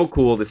was so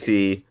cool to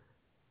see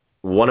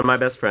one of my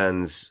best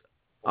friends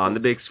on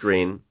the big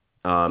screen.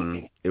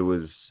 It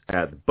was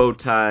at the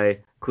Bowtie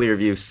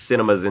Clearview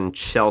Cinemas in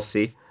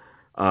Chelsea.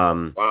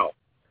 Wow.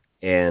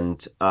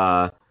 And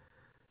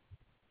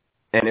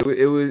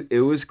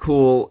it was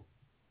cool.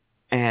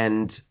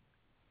 And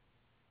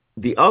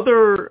the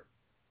other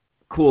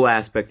cool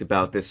aspect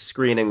about this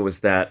screening was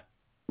that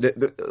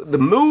the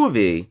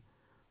movie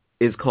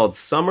is called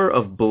Summer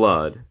of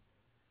Blood,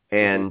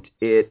 and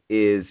it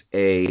is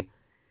a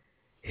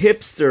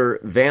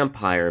hipster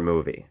vampire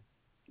movie.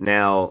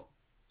 Now,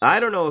 I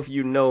don't know if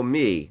you know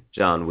me,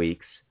 John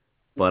Weeks,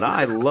 but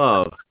I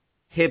love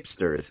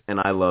hipsters and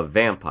I love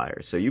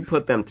vampires. So you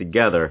put them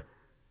together,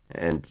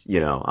 and,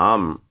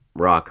 I'm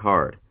rock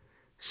hard.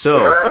 So,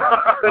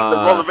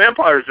 well, the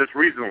vampires just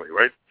recently,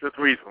 right? Just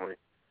recently.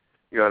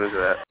 You got into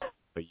that.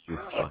 But you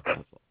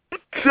fucking...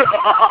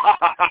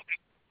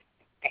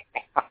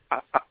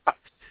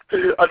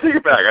 I take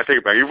it back.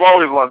 You've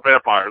always loved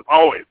vampires.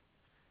 Always.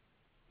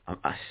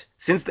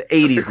 Since the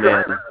 80s,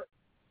 man.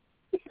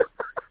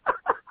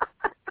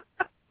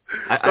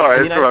 Sorry,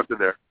 I interrupted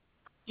there.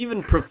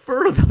 Even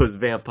prefer those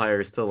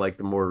vampires to, like,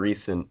 the more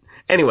recent...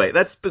 Anyway,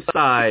 that's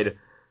beside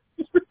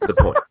the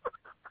point.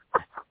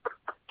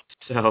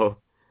 So,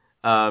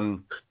 the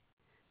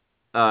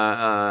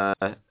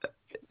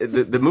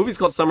movie's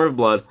called Summer of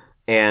Blood,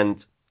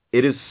 and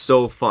it is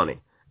so funny.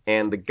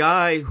 And the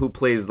guy who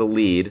plays the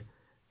lead,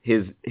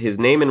 his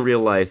name in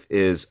real life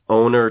is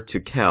Onur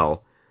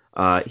Tukel.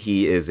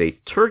 He is a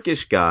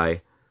Turkish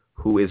guy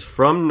who is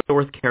from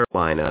North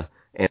Carolina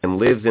and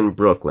lives in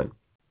Brooklyn.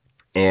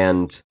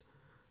 And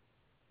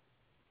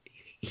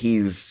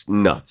he's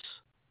nuts.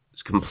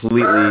 It's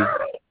completely,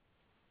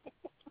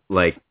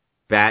 like,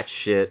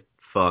 batshit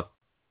fuck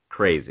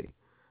crazy.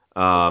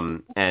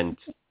 And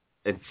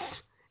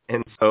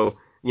so,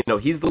 you know,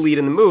 he's the lead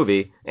in the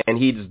movie, and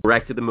he just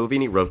directed the movie,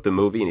 and he wrote the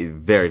movie, and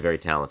he's very, very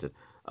talented.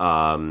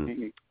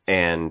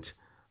 And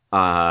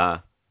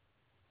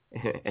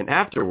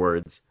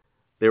afterwards,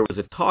 there was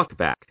a talk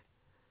back.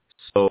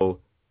 So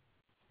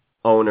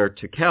Onur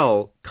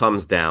Tukel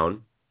comes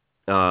down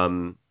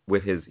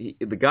with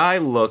the guy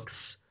looks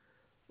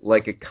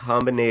like a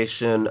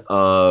combination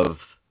of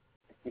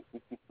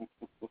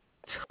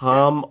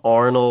Tom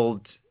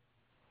Arnold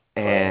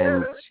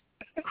and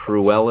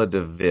Cruella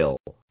de Vil.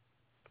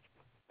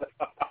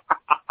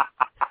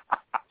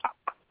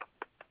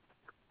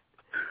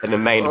 And the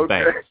main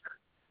bank.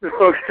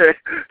 Okay.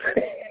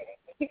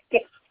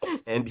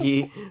 And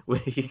he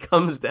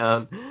comes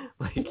down,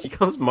 like he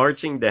comes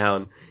marching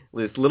down,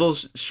 this little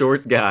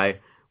short guy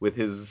with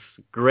his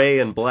gray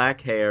and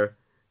black hair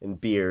and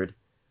beard,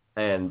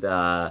 and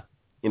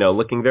you know,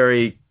 looking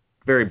very,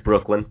 very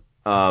Brooklyn.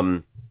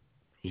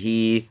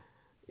 He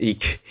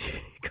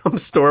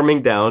comes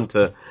storming down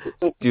to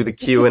do the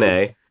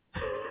Q&A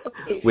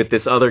with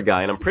this other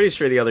guy, and I'm pretty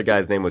sure the other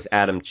guy's name was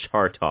Adam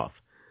Chartoff.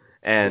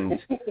 And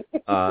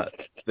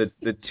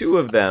the two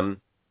of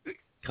them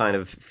kind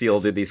of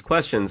fielded these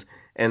questions,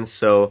 and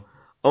so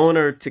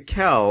Onur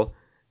Tukel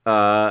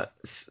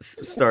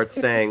starts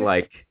saying,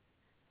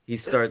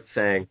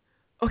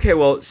 okay,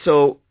 well,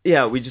 so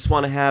yeah, we just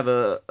want to have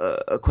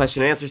a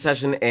question and answer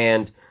session,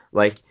 and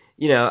like,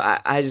 you know,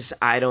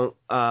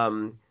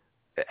 I'm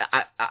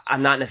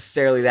not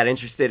necessarily that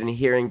interested in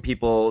hearing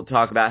people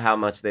talk about how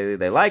much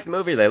they like the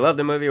movie, or they love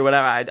the movie, or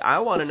whatever. I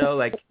want to know,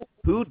 like,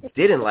 who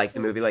didn't like the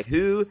movie, like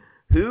who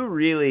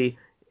really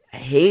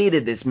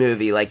hated this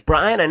movie. Like,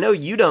 Brian, I know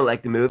you don't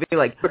like the movie.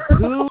 Like,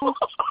 who,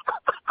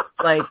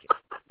 like,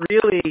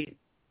 really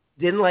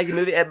didn't like the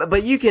movie?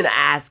 But you can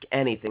ask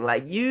anything.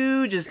 Like,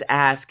 you just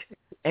ask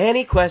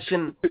any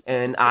question,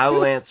 and I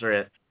will answer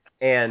it.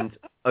 And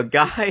a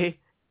guy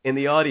in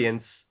the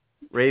audience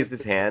raised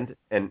his hand,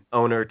 and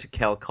Onur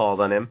Tukel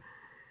called on him.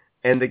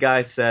 And the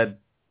guy said,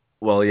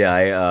 well,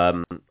 yeah,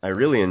 I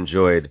really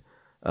enjoyed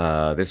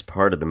this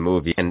part of the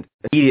movie. And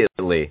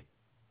immediately,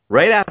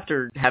 right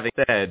after having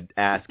said,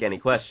 ask any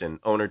question,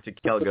 Onur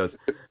Tukel goes,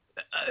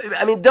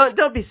 I mean,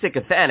 don't be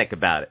sycophantic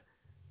about it.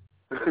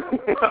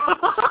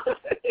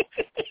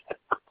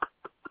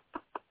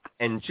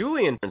 And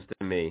Julian turns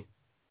to me,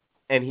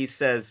 and he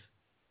says,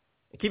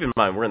 keep in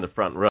mind, we're in the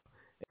front row.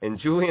 And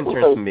Julian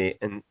turns to me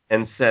and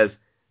says,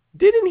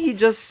 didn't he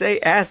just say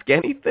ask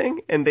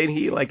anything? And then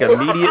he, like,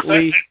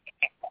 immediately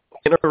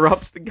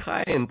interrupts the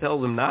guy and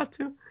tells him not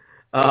to.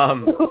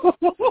 And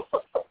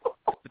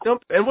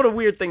what a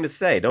weird thing to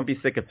say. Don't be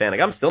sycophantic.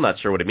 I'm still not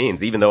sure what it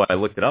means, even though I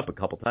looked it up a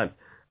couple times.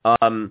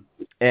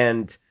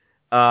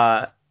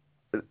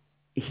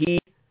 He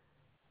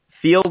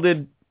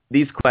fielded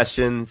these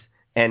questions,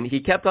 and he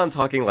kept on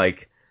talking,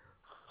 like,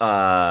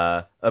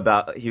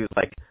 about, he was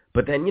like,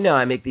 but then, you know,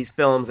 I make these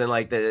films, and,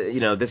 like,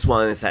 this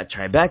one is at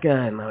Tribeca,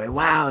 and I'm like,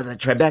 wow, it's at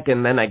Tribeca,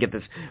 and then I get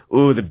this,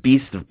 the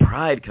Beast of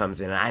Pride comes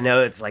in, and I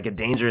know it's, like, a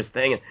dangerous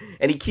thing,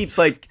 and he keeps,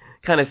 like,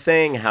 kind of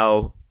saying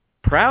how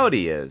proud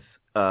he is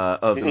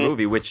of the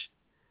movie, which,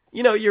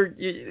 you know, you're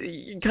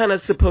kind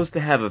of supposed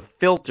to have a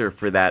filter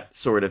for that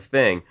sort of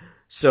thing.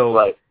 So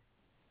right.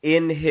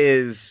 In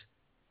his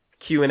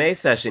Q&A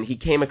session, he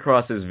came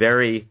across as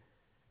very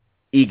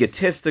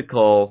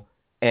egotistical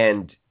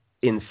and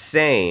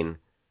insane,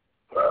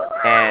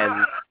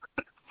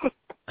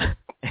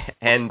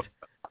 and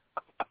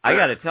I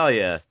got to tell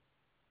you,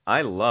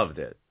 I loved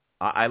it.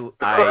 I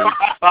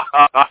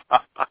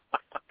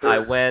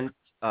went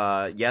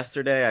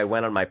yesterday. I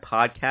went on my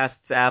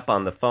podcasts app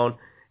on the phone,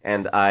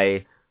 and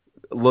I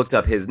looked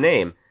up his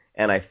name,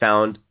 and I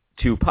found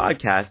 2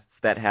 podcasts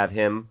that have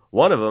him.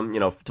 One of them, you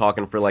know,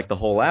 talking for like the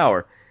whole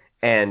hour,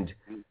 and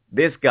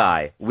this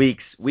guy,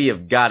 Weeks, we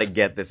have got to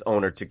get this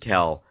Onur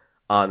Tukel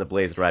on the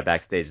BlazinRy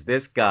Backstage.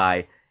 This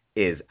guy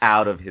is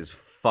out of his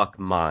fuck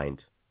mind.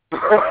 We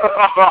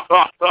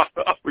got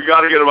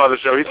to get him on the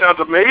show. He sounds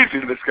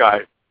amazing, this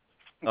guy.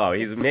 Oh,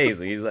 he's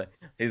amazing.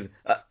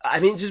 I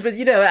mean, just, but,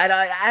 you know,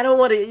 I don't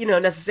want to, you know,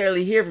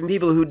 necessarily hear from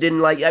people who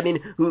didn't like, I mean,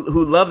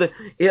 who love it.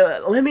 You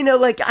know, let me know,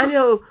 like, I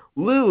know,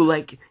 Lou,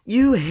 like,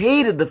 you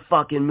hated the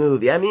fucking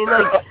movie. I mean,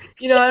 like,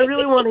 you know, I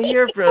really want to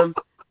hear from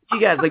you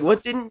guys, like,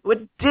 what didn't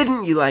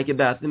you like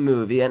about the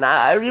movie? And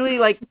I really,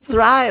 like,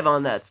 thrive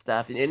on that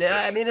stuff. You know,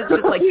 I mean, it's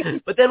just like,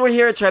 but then we're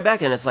here at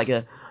Tribeca, and it's like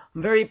I'm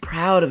very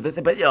proud of this,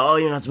 but, you know,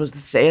 you're not supposed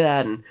to say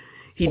that. And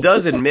he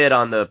does admit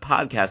on the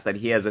podcast that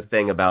he has a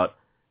thing about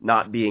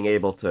not being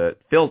able to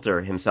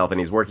filter himself, and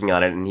he's working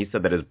on it. And he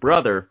said that his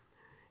brother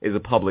is a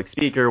public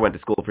speaker, went to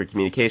school for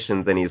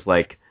communications, and he's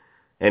like,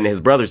 and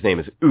his brother's name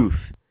is Oof,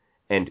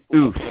 and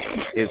oof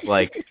is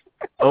like,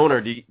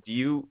 owner, do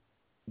you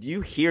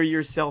hear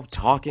yourself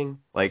talking?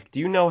 Like, do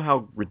you know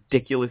how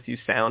ridiculous you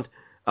sound?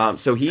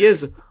 So he is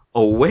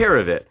aware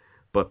of it,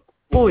 but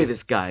boy, this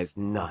guy's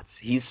nuts.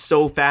 He's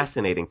so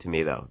fascinating to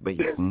me, though, but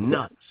he's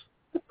nuts.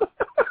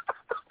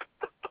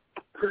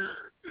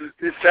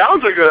 He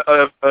sounds like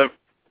a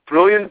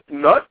brilliant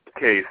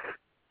nutcase.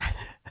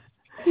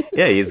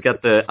 Yeah, he's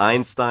got the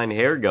Einstein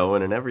hair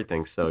going and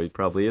everything, so he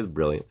probably is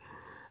brilliant.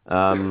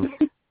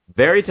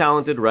 Very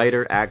talented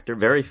writer, actor,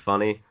 very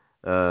funny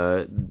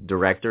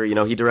director. You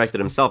know, he directed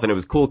himself, and it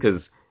was cool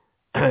because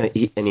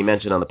he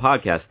mentioned on the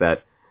podcast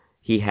that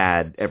he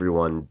had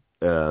everyone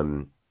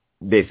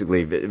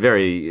basically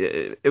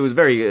it was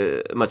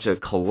very much a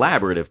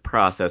collaborative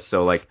process.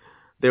 So, like,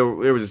 there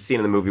was a scene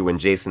in the movie when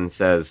Jason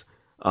says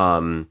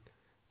to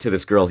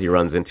this girl he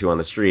runs into on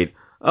the street,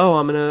 "Oh,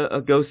 I'm going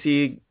to go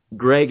see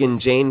Greg and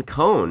Jane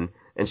Cohn."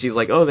 And she's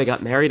like, "Oh, they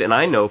got married." And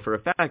I know for a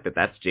fact that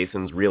that's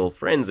Jason's real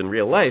friends in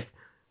real life,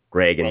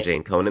 Greg and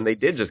Jane Cohn, and they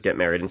did just get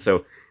married. And so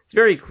it's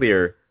very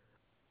clear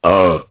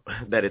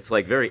that it's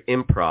like very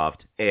improv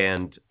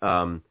and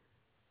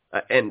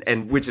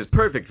which is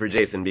perfect for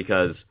Jason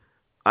because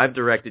I've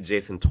directed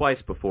Jason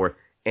twice before,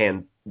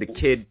 and the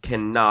kid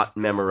cannot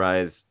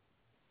memorize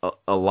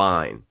a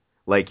line.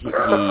 Like he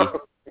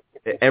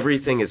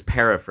everything is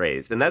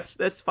paraphrased, and that's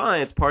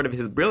fine. It's part of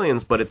his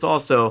brilliance, but it's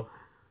also,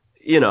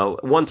 you know,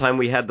 one time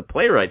we had the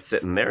playwright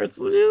sitting there. It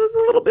was a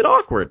little bit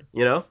awkward,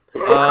 you know.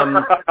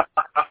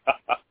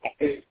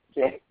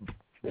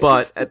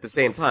 But at the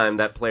same time,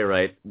 that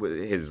playwright,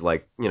 his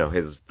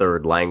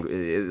third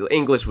language,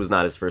 English was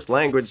not his first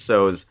language,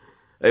 so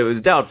it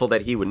was doubtful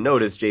that he would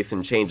notice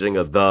Jason changing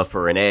a the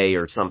for an a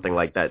or something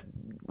like that.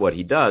 What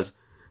he does,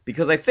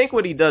 because I think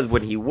what he does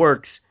when he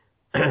works,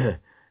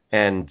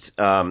 and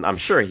I'm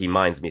sure he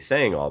minds me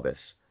saying all this.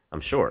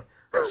 I'm sure.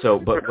 So,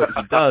 but what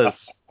he does,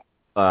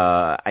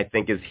 I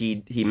think, is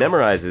he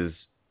memorizes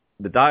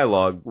the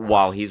dialogue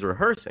while he's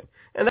rehearsing.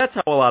 And that's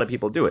how a lot of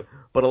people do it.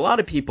 But a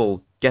lot of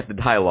people get the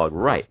dialogue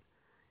right.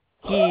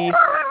 He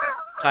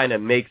kind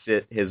of makes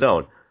it his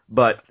own.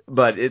 But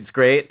it's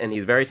great, and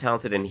he's very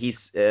talented. And he's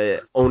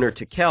owner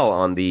Tikel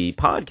on the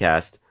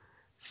podcast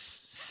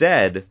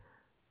said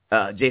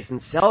Jason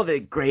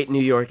Selvig, great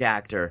New York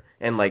actor.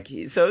 And like,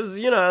 so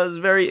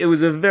it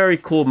was a very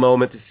cool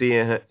moment to see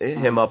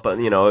him up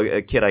on,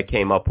 a kid I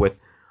came up with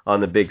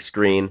on the big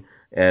screen.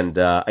 And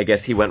I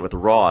guess he went with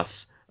Ross,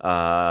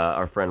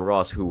 our friend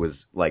Ross, who was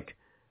like,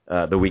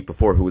 the week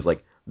before, who was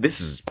like, "This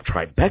is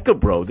Tribeca,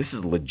 bro. This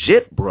is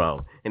legit,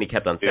 bro." And he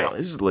kept on saying,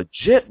 "This is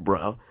legit,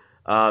 bro."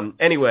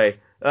 Anyway,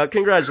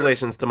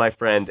 congratulations to my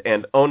friend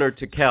and owner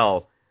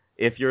Tikel,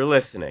 if you're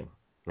listening,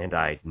 and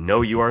I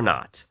know you are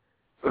not.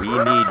 We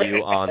need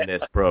you on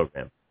this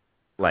program,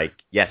 like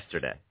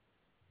yesterday.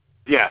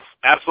 Yes,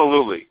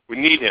 absolutely. We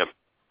need him.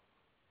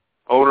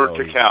 Owner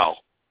Tikel.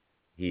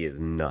 He is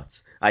nuts.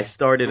 I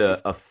started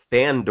a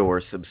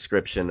Fandor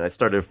subscription. I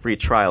started a free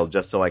trial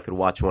just so I could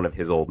watch one of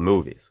his old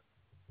movies.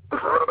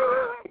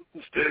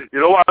 You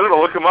know what? I'm going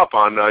to look him up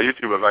on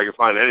YouTube if I can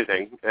find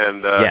anything.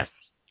 And yes,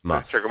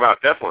 check him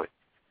out, definitely.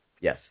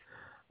 Yes.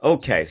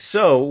 Okay,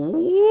 so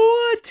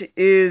what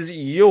is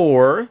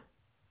your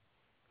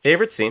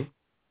favorite scene?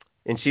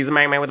 And she's a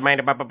man with a mind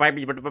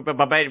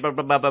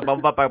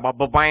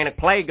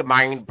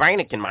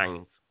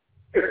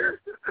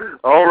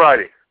All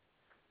righty.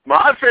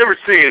 My favorite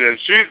scene is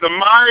She's the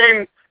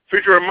Mind,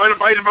 featuring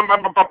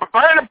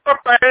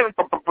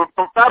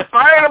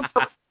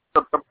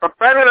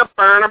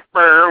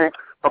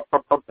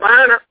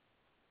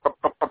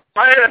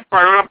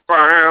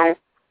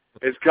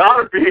it's got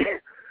to be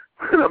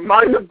the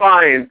Mind of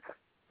Bind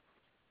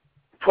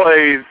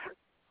plays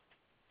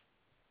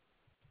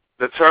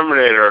the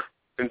Terminator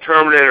in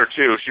Terminator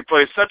 2. She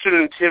plays such an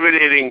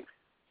intimidating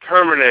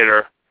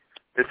Terminator,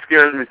 it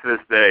scares me to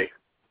this day.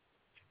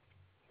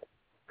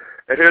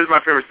 And here's my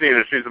favorite scene,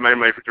 and she's the main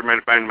feature,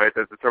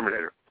 that's the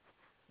Terminator.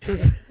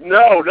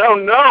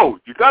 No.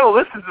 You got to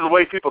listen to the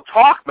way people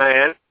talk,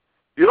 man.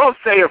 You don't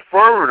say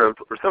affirmative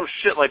or some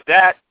shit like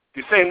that.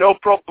 You say no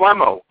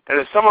problemo. And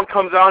if someone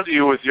comes on to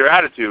you with your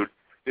attitude,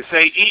 you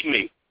say eat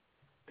me.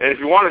 And if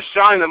you want to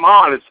shine them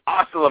on, it's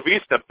hasta la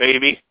vista,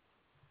 baby.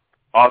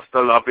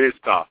 Hasta la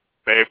vista,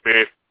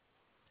 baby.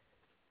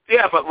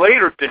 Yeah, but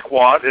later,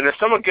 dickwad, and if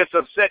someone gets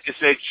upset, you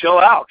say chill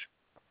out.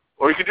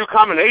 Or you can do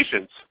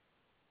combinations.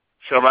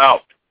 Chill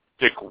out,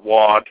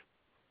 dickwad.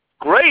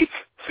 Great.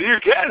 So you're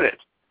getting it.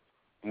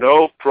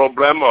 No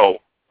problemo.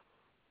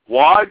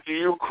 Why do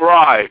you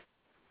cry?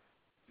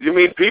 You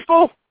mean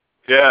people?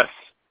 Yes.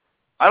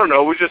 I don't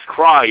know. We just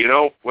cry,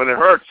 when it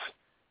hurts.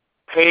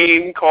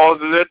 Pain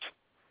causes it.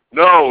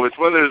 No, it's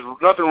when there's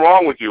nothing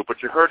wrong with you,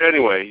 but you hurt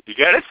anyway. You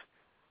get it?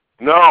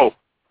 No.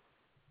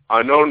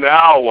 I know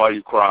now why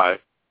you cry,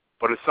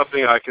 but it's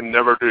something I can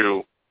never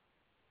do.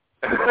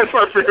 That's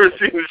my favorite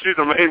scene. She's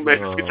the main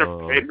feature.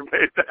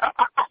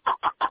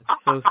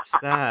 So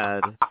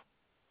sad.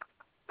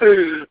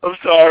 I'm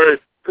sorry.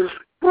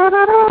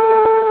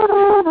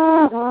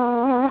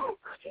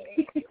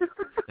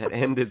 That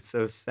ended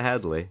so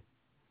sadly.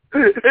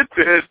 It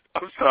did.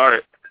 I'm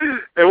sorry.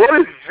 And what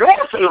is your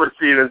favorite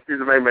scene in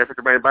season of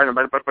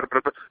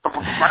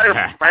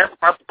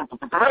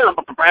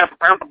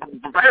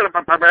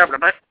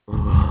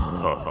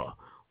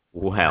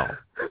Well,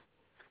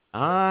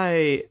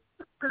 I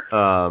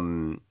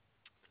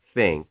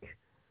think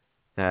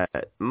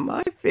that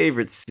my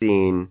favorite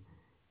scene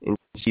in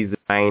She's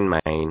Mine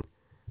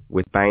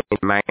with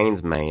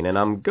Mine's Mine, and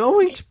I'm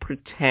going to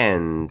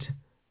pretend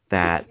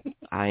that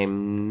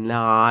I'm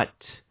not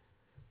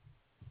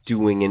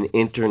doing an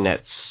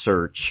internet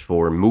search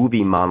for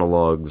movie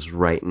monologues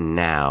right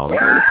now. I'm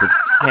going to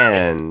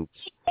pretend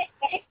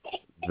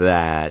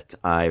that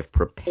I've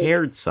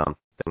prepared something.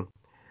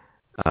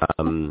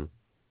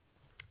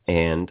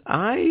 And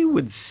I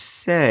would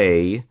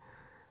say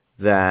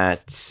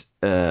that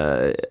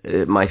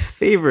my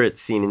favorite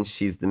scene in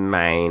She's the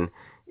Mine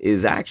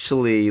is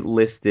actually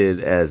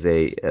listed as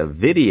a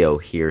video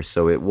here,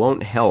 so it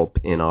won't help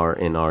in our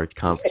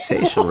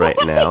conversation right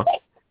now.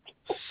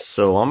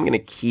 So I'm going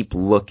to keep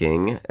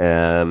looking,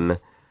 and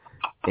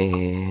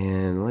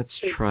let's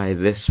try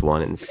this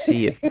one and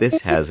see if this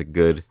has a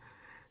good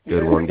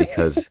one,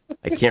 because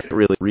I can't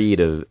really read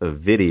a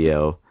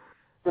video,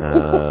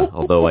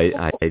 although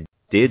I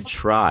did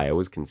try. I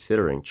was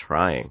considering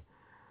trying.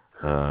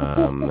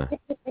 I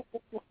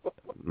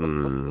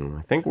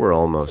think we're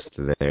almost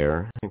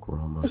there.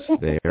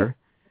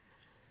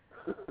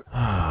 Oh,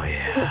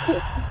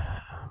 yeah.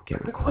 I'm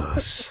getting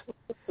close.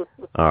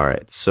 All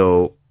right,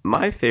 so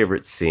my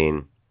favorite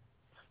scene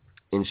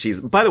in She's...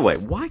 By the way,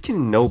 why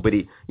can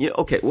nobody...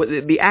 okay,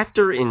 the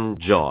actor in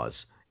Jaws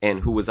and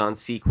who was on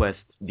Sequest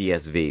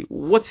DSV,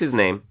 what's his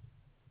name?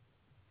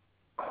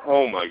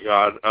 Oh, my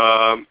God.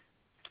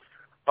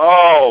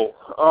 Oh,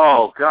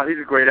 God, he's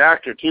a great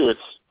actor, too.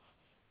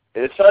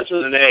 It starts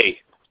with an A.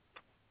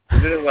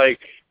 Isn't it like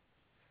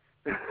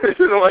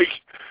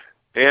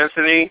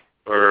Anthony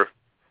or...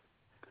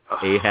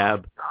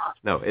 Ahab?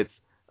 No, it's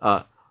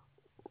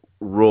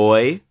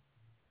Roy.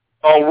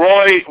 Oh,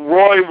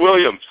 Roy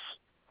Williams.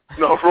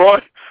 No,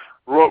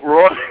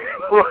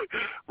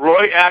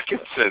 Roy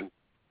Atkinson.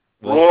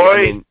 Well, Roy.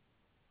 I mean,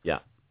 yeah.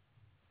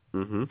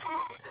 Mm-hmm.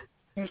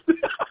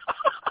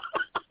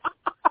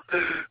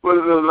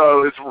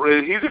 No,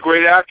 he's a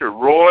great actor.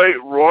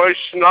 Roy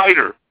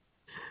Schneider.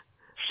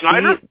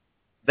 Schneider?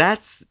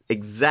 That's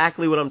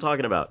exactly what I'm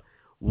talking about.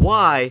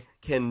 Why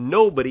can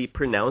nobody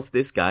pronounce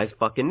this guy's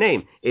fucking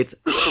name? It's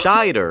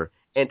Scheider,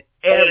 and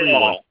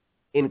everyone,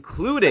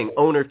 including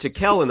owner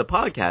Tikel in the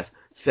podcast,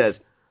 says,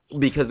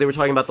 because they were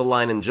talking about the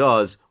line in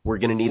Jaws, we're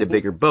going to need a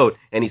bigger boat,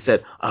 and he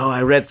said, oh,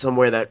 I read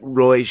somewhere that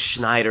Roy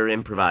Schneider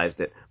improvised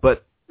it.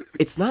 But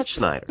it's not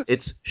Schneider,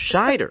 it's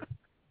Scheider.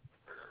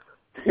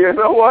 You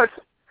know what?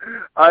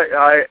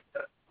 I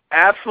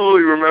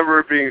absolutely remember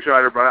it being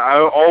Schneider, but I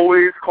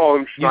always call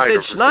him Schneider.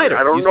 You said Schneider.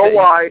 I don't know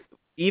why.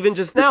 Even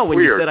just now, when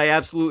weird. You said I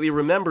absolutely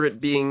remember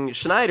it being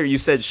Schneider, you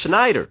said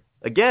Schneider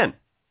again.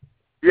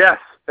 Yes,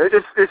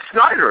 it's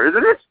Schneider,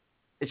 isn't it?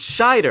 It's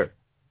Scheider.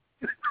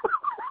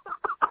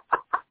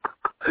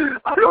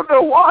 I don't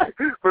know why,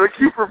 but I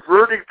keep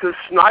reverting to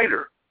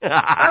Schneider. And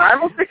I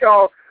don't think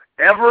I'll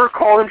ever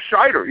call him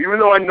Scheider, even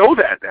though I know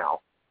that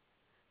now.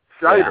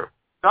 Schneider.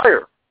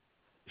 Yeah.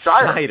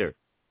 Shire.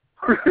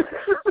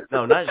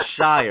 No, not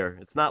Shire.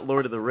 It's not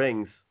Lord of the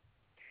Rings.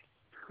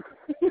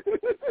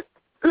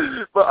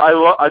 But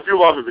I do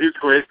love him. He's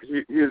great.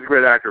 He is a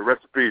great actor.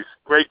 Rest in peace.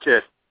 Great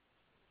kid.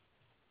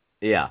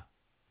 Yeah.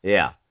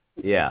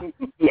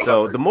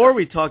 So the more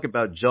we talk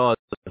about Jaws,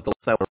 the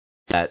less I want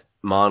that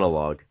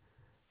monologue.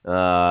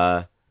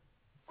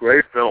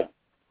 Great film.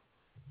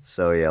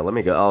 So yeah, let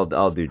me go.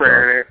 I'll do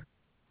Jaws.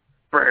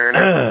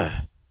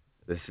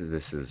 This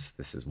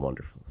is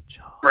wonderful,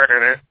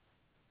 Jaws.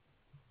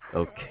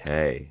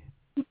 Okay.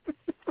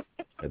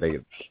 I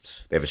think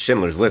they have a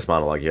Schindler's List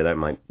monologue here. That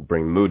might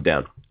bring the mood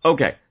down.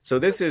 Okay, so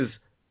this is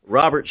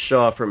Robert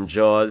Shaw from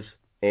Jaws,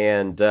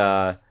 and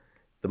the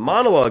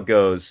monologue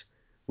goes,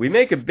 we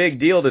make a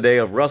big deal today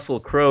of Russell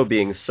Crowe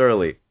being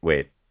surly.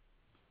 Wait.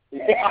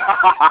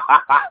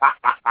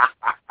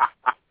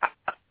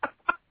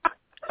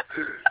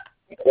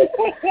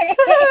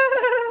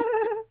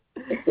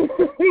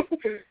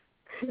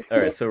 All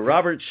right, so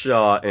Robert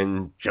Shaw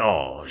and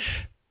Jaws.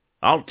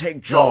 I'll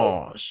take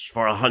Jaws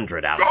for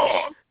 $100.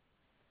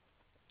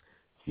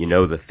 You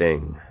know the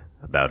thing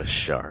about a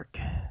shark.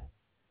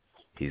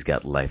 He's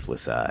got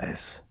lifeless eyes.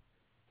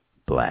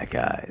 Black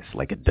eyes,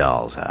 like a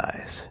doll's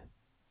eyes.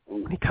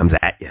 When he comes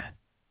at you,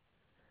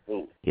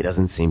 he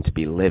doesn't seem to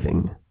be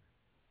living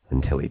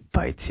until he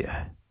bites you.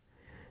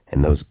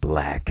 And those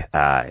black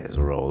eyes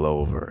roll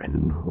over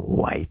and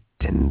white,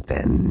 and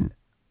then...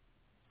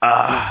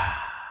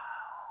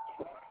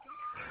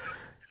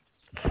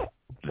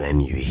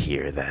 Then you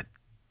hear that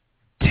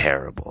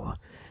terrible,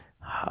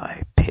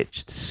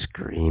 high-pitched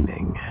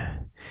screaming.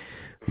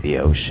 The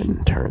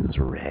ocean turns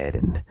red,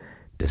 and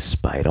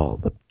despite all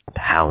the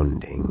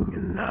pounding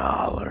and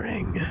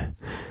hollering,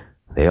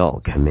 they all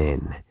come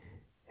in,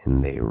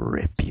 and they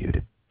rip you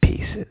to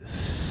pieces.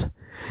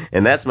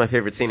 And that's my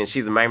favorite scene, and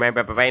she's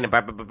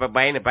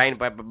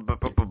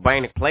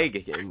bubonic plague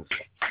again.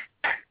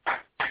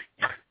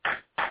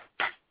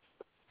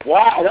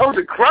 Wow, that was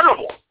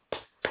incredible.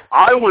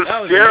 I was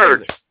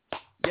scared. Amazing.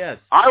 Yes.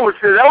 I was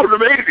scared. That was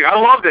amazing. I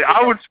loved it.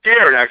 I was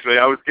scared, actually.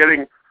 I was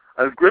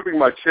gripping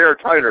my chair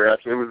tighter,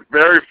 actually. It was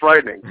very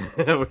frightening.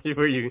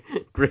 Were you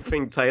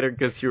gripping tighter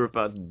because you were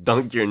about to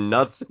dunk your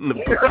nuts in the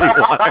boiling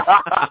water?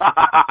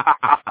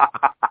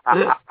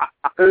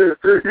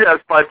 Yes,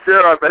 my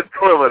chair on that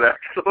toilet,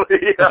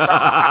 actually.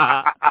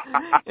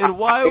 And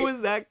why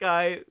was that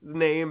guy's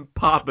name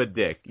Papa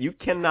Dick? You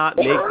cannot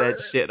make that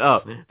shit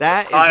up.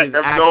 That is his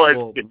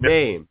actual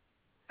name.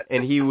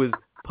 And he was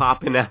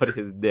popping out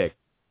his dick.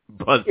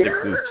 Busted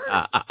Gooch.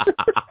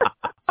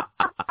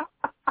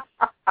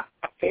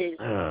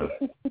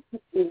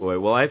 Boy,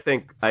 well, I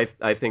think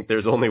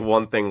there's only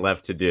one thing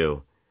left to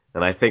do,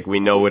 and I think we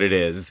know what it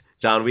is.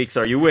 John Weeks,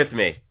 are you with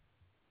me?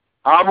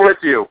 I'm with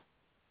you.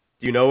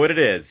 Do you know what it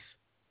is?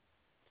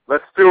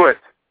 Let's do it.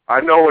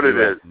 I know what it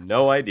is.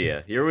 No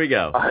idea. Here we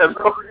go. I have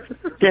no...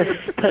 Just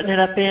putting it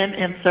up in,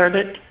 insert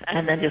it,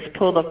 and then just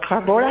pull the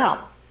cardboard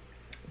out.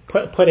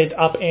 Put it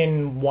up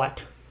in what?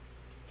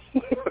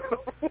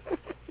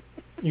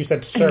 You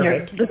said serve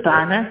it. In your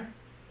vagina.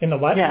 In the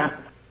what? Yeah.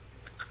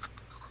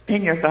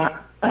 In your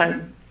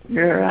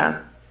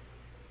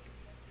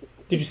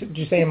Did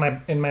you say in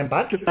my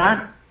butt?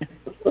 Vagina.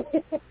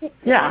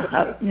 Yeah,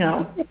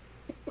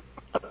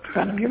 up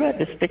front of your butt.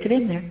 Just stick it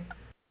in there.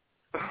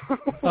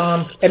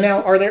 And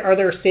now, are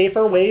there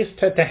safer ways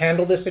to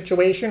handle this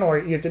situation, or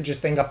you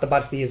just think up the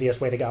butt's the easiest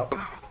way to go?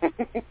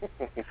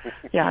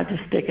 Yeah,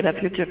 just stick it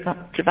up your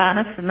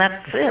vaginas, and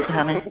that's it,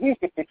 honey.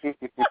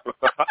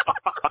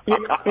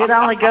 It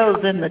only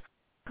goes in the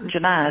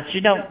vaginas.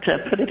 You don't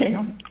put it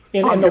in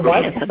the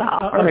what?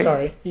 I'm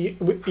sorry.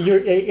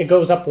 It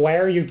goes up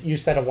where? You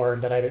said a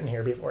word that I didn't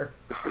hear before.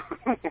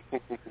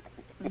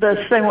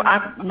 The same.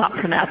 I'm not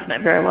pronouncing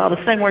it very well.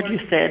 The same word you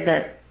said,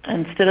 that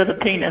instead of the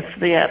penis,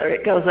 the other.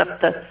 It goes up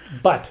the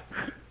butt.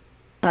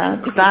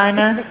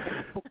 Vagina.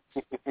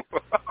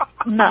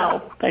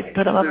 No, they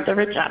put them up their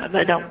vagina.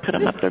 They don't put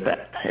them up their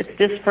butt. It's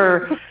just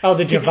for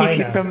the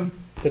vagina.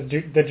 The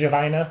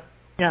vagina.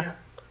 Yeah,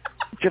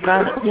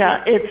 vagina.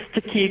 Yeah, it's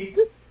to keep.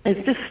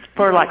 It's just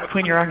for like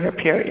when you're on your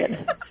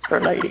period for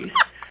ladies.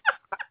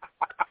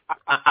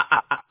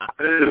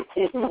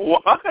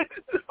 What?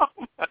 Oh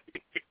my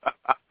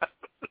God.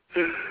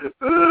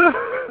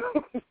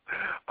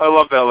 I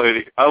love that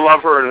lady. I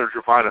love her and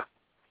her vagina.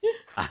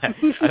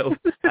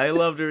 I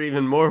loved her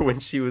even more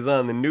when she was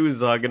on the news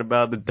talking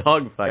about the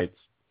dog fights.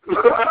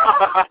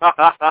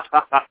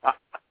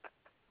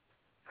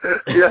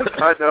 Yes,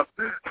 I know.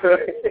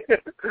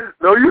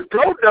 No, you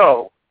don't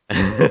know.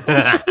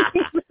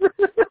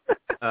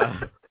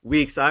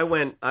 Weeks, I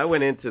went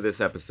into this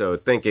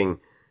episode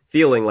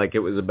feeling like it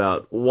was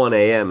about 1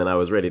 a.m. and I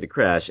was ready to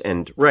crash,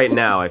 and right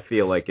now I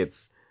feel like it's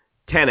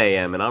 10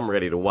 a.m. and I'm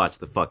ready to watch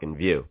The fucking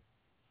View.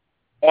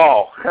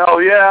 Oh,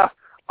 hell yeah.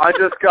 I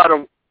just got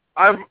him.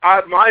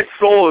 My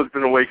soul has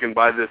been awakened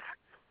by this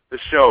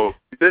show.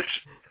 This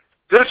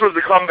was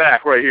the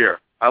comeback right here.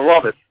 I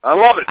love it.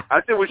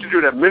 I think we should do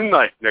it at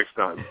midnight next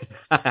time.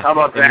 How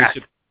about that?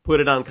 We should put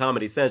it on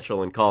Comedy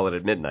Central and call it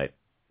at midnight.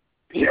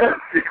 Yes,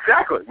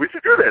 exactly. We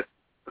should do this.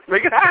 Let's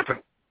make it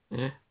happen.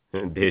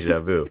 Deja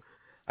vu.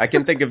 I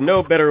can think of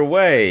no better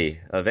way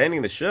of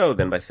ending the show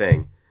than by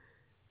saying,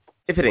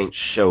 if it ain't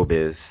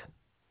showbiz,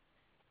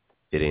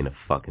 it ain't a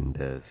fucking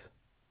biz.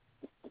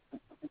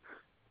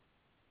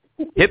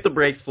 Hit the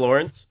brakes,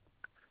 Florence,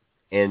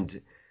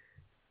 and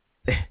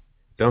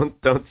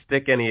don't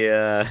stick any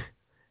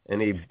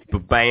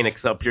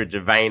bubonics up your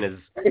vaginas.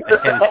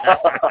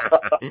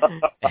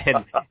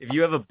 And if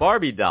you have a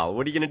Barbie doll,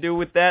 what are you gonna do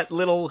with that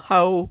little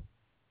hoe?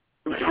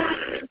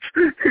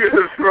 You're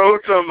gonna throw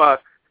some,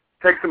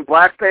 take some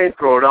black paint,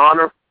 throw it on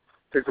her.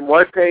 Take some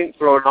white paint,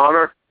 throw it on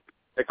her.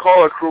 They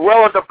call her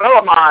Cruella de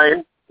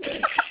Bellarmine.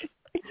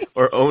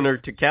 Or Owner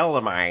to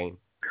Calamine.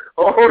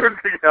 Owner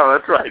to Calamine,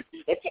 that's right.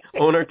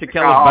 Owner to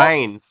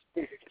Calamine.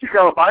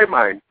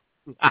 Calamine.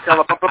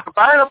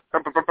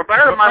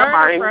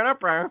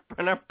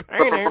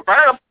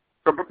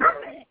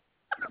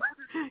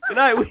 Good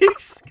night,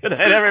 Weeks. Good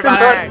night,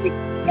 everybody. See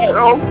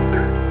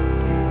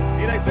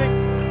you next week.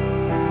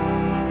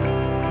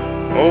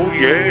 Oh,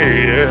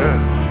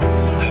 yeah.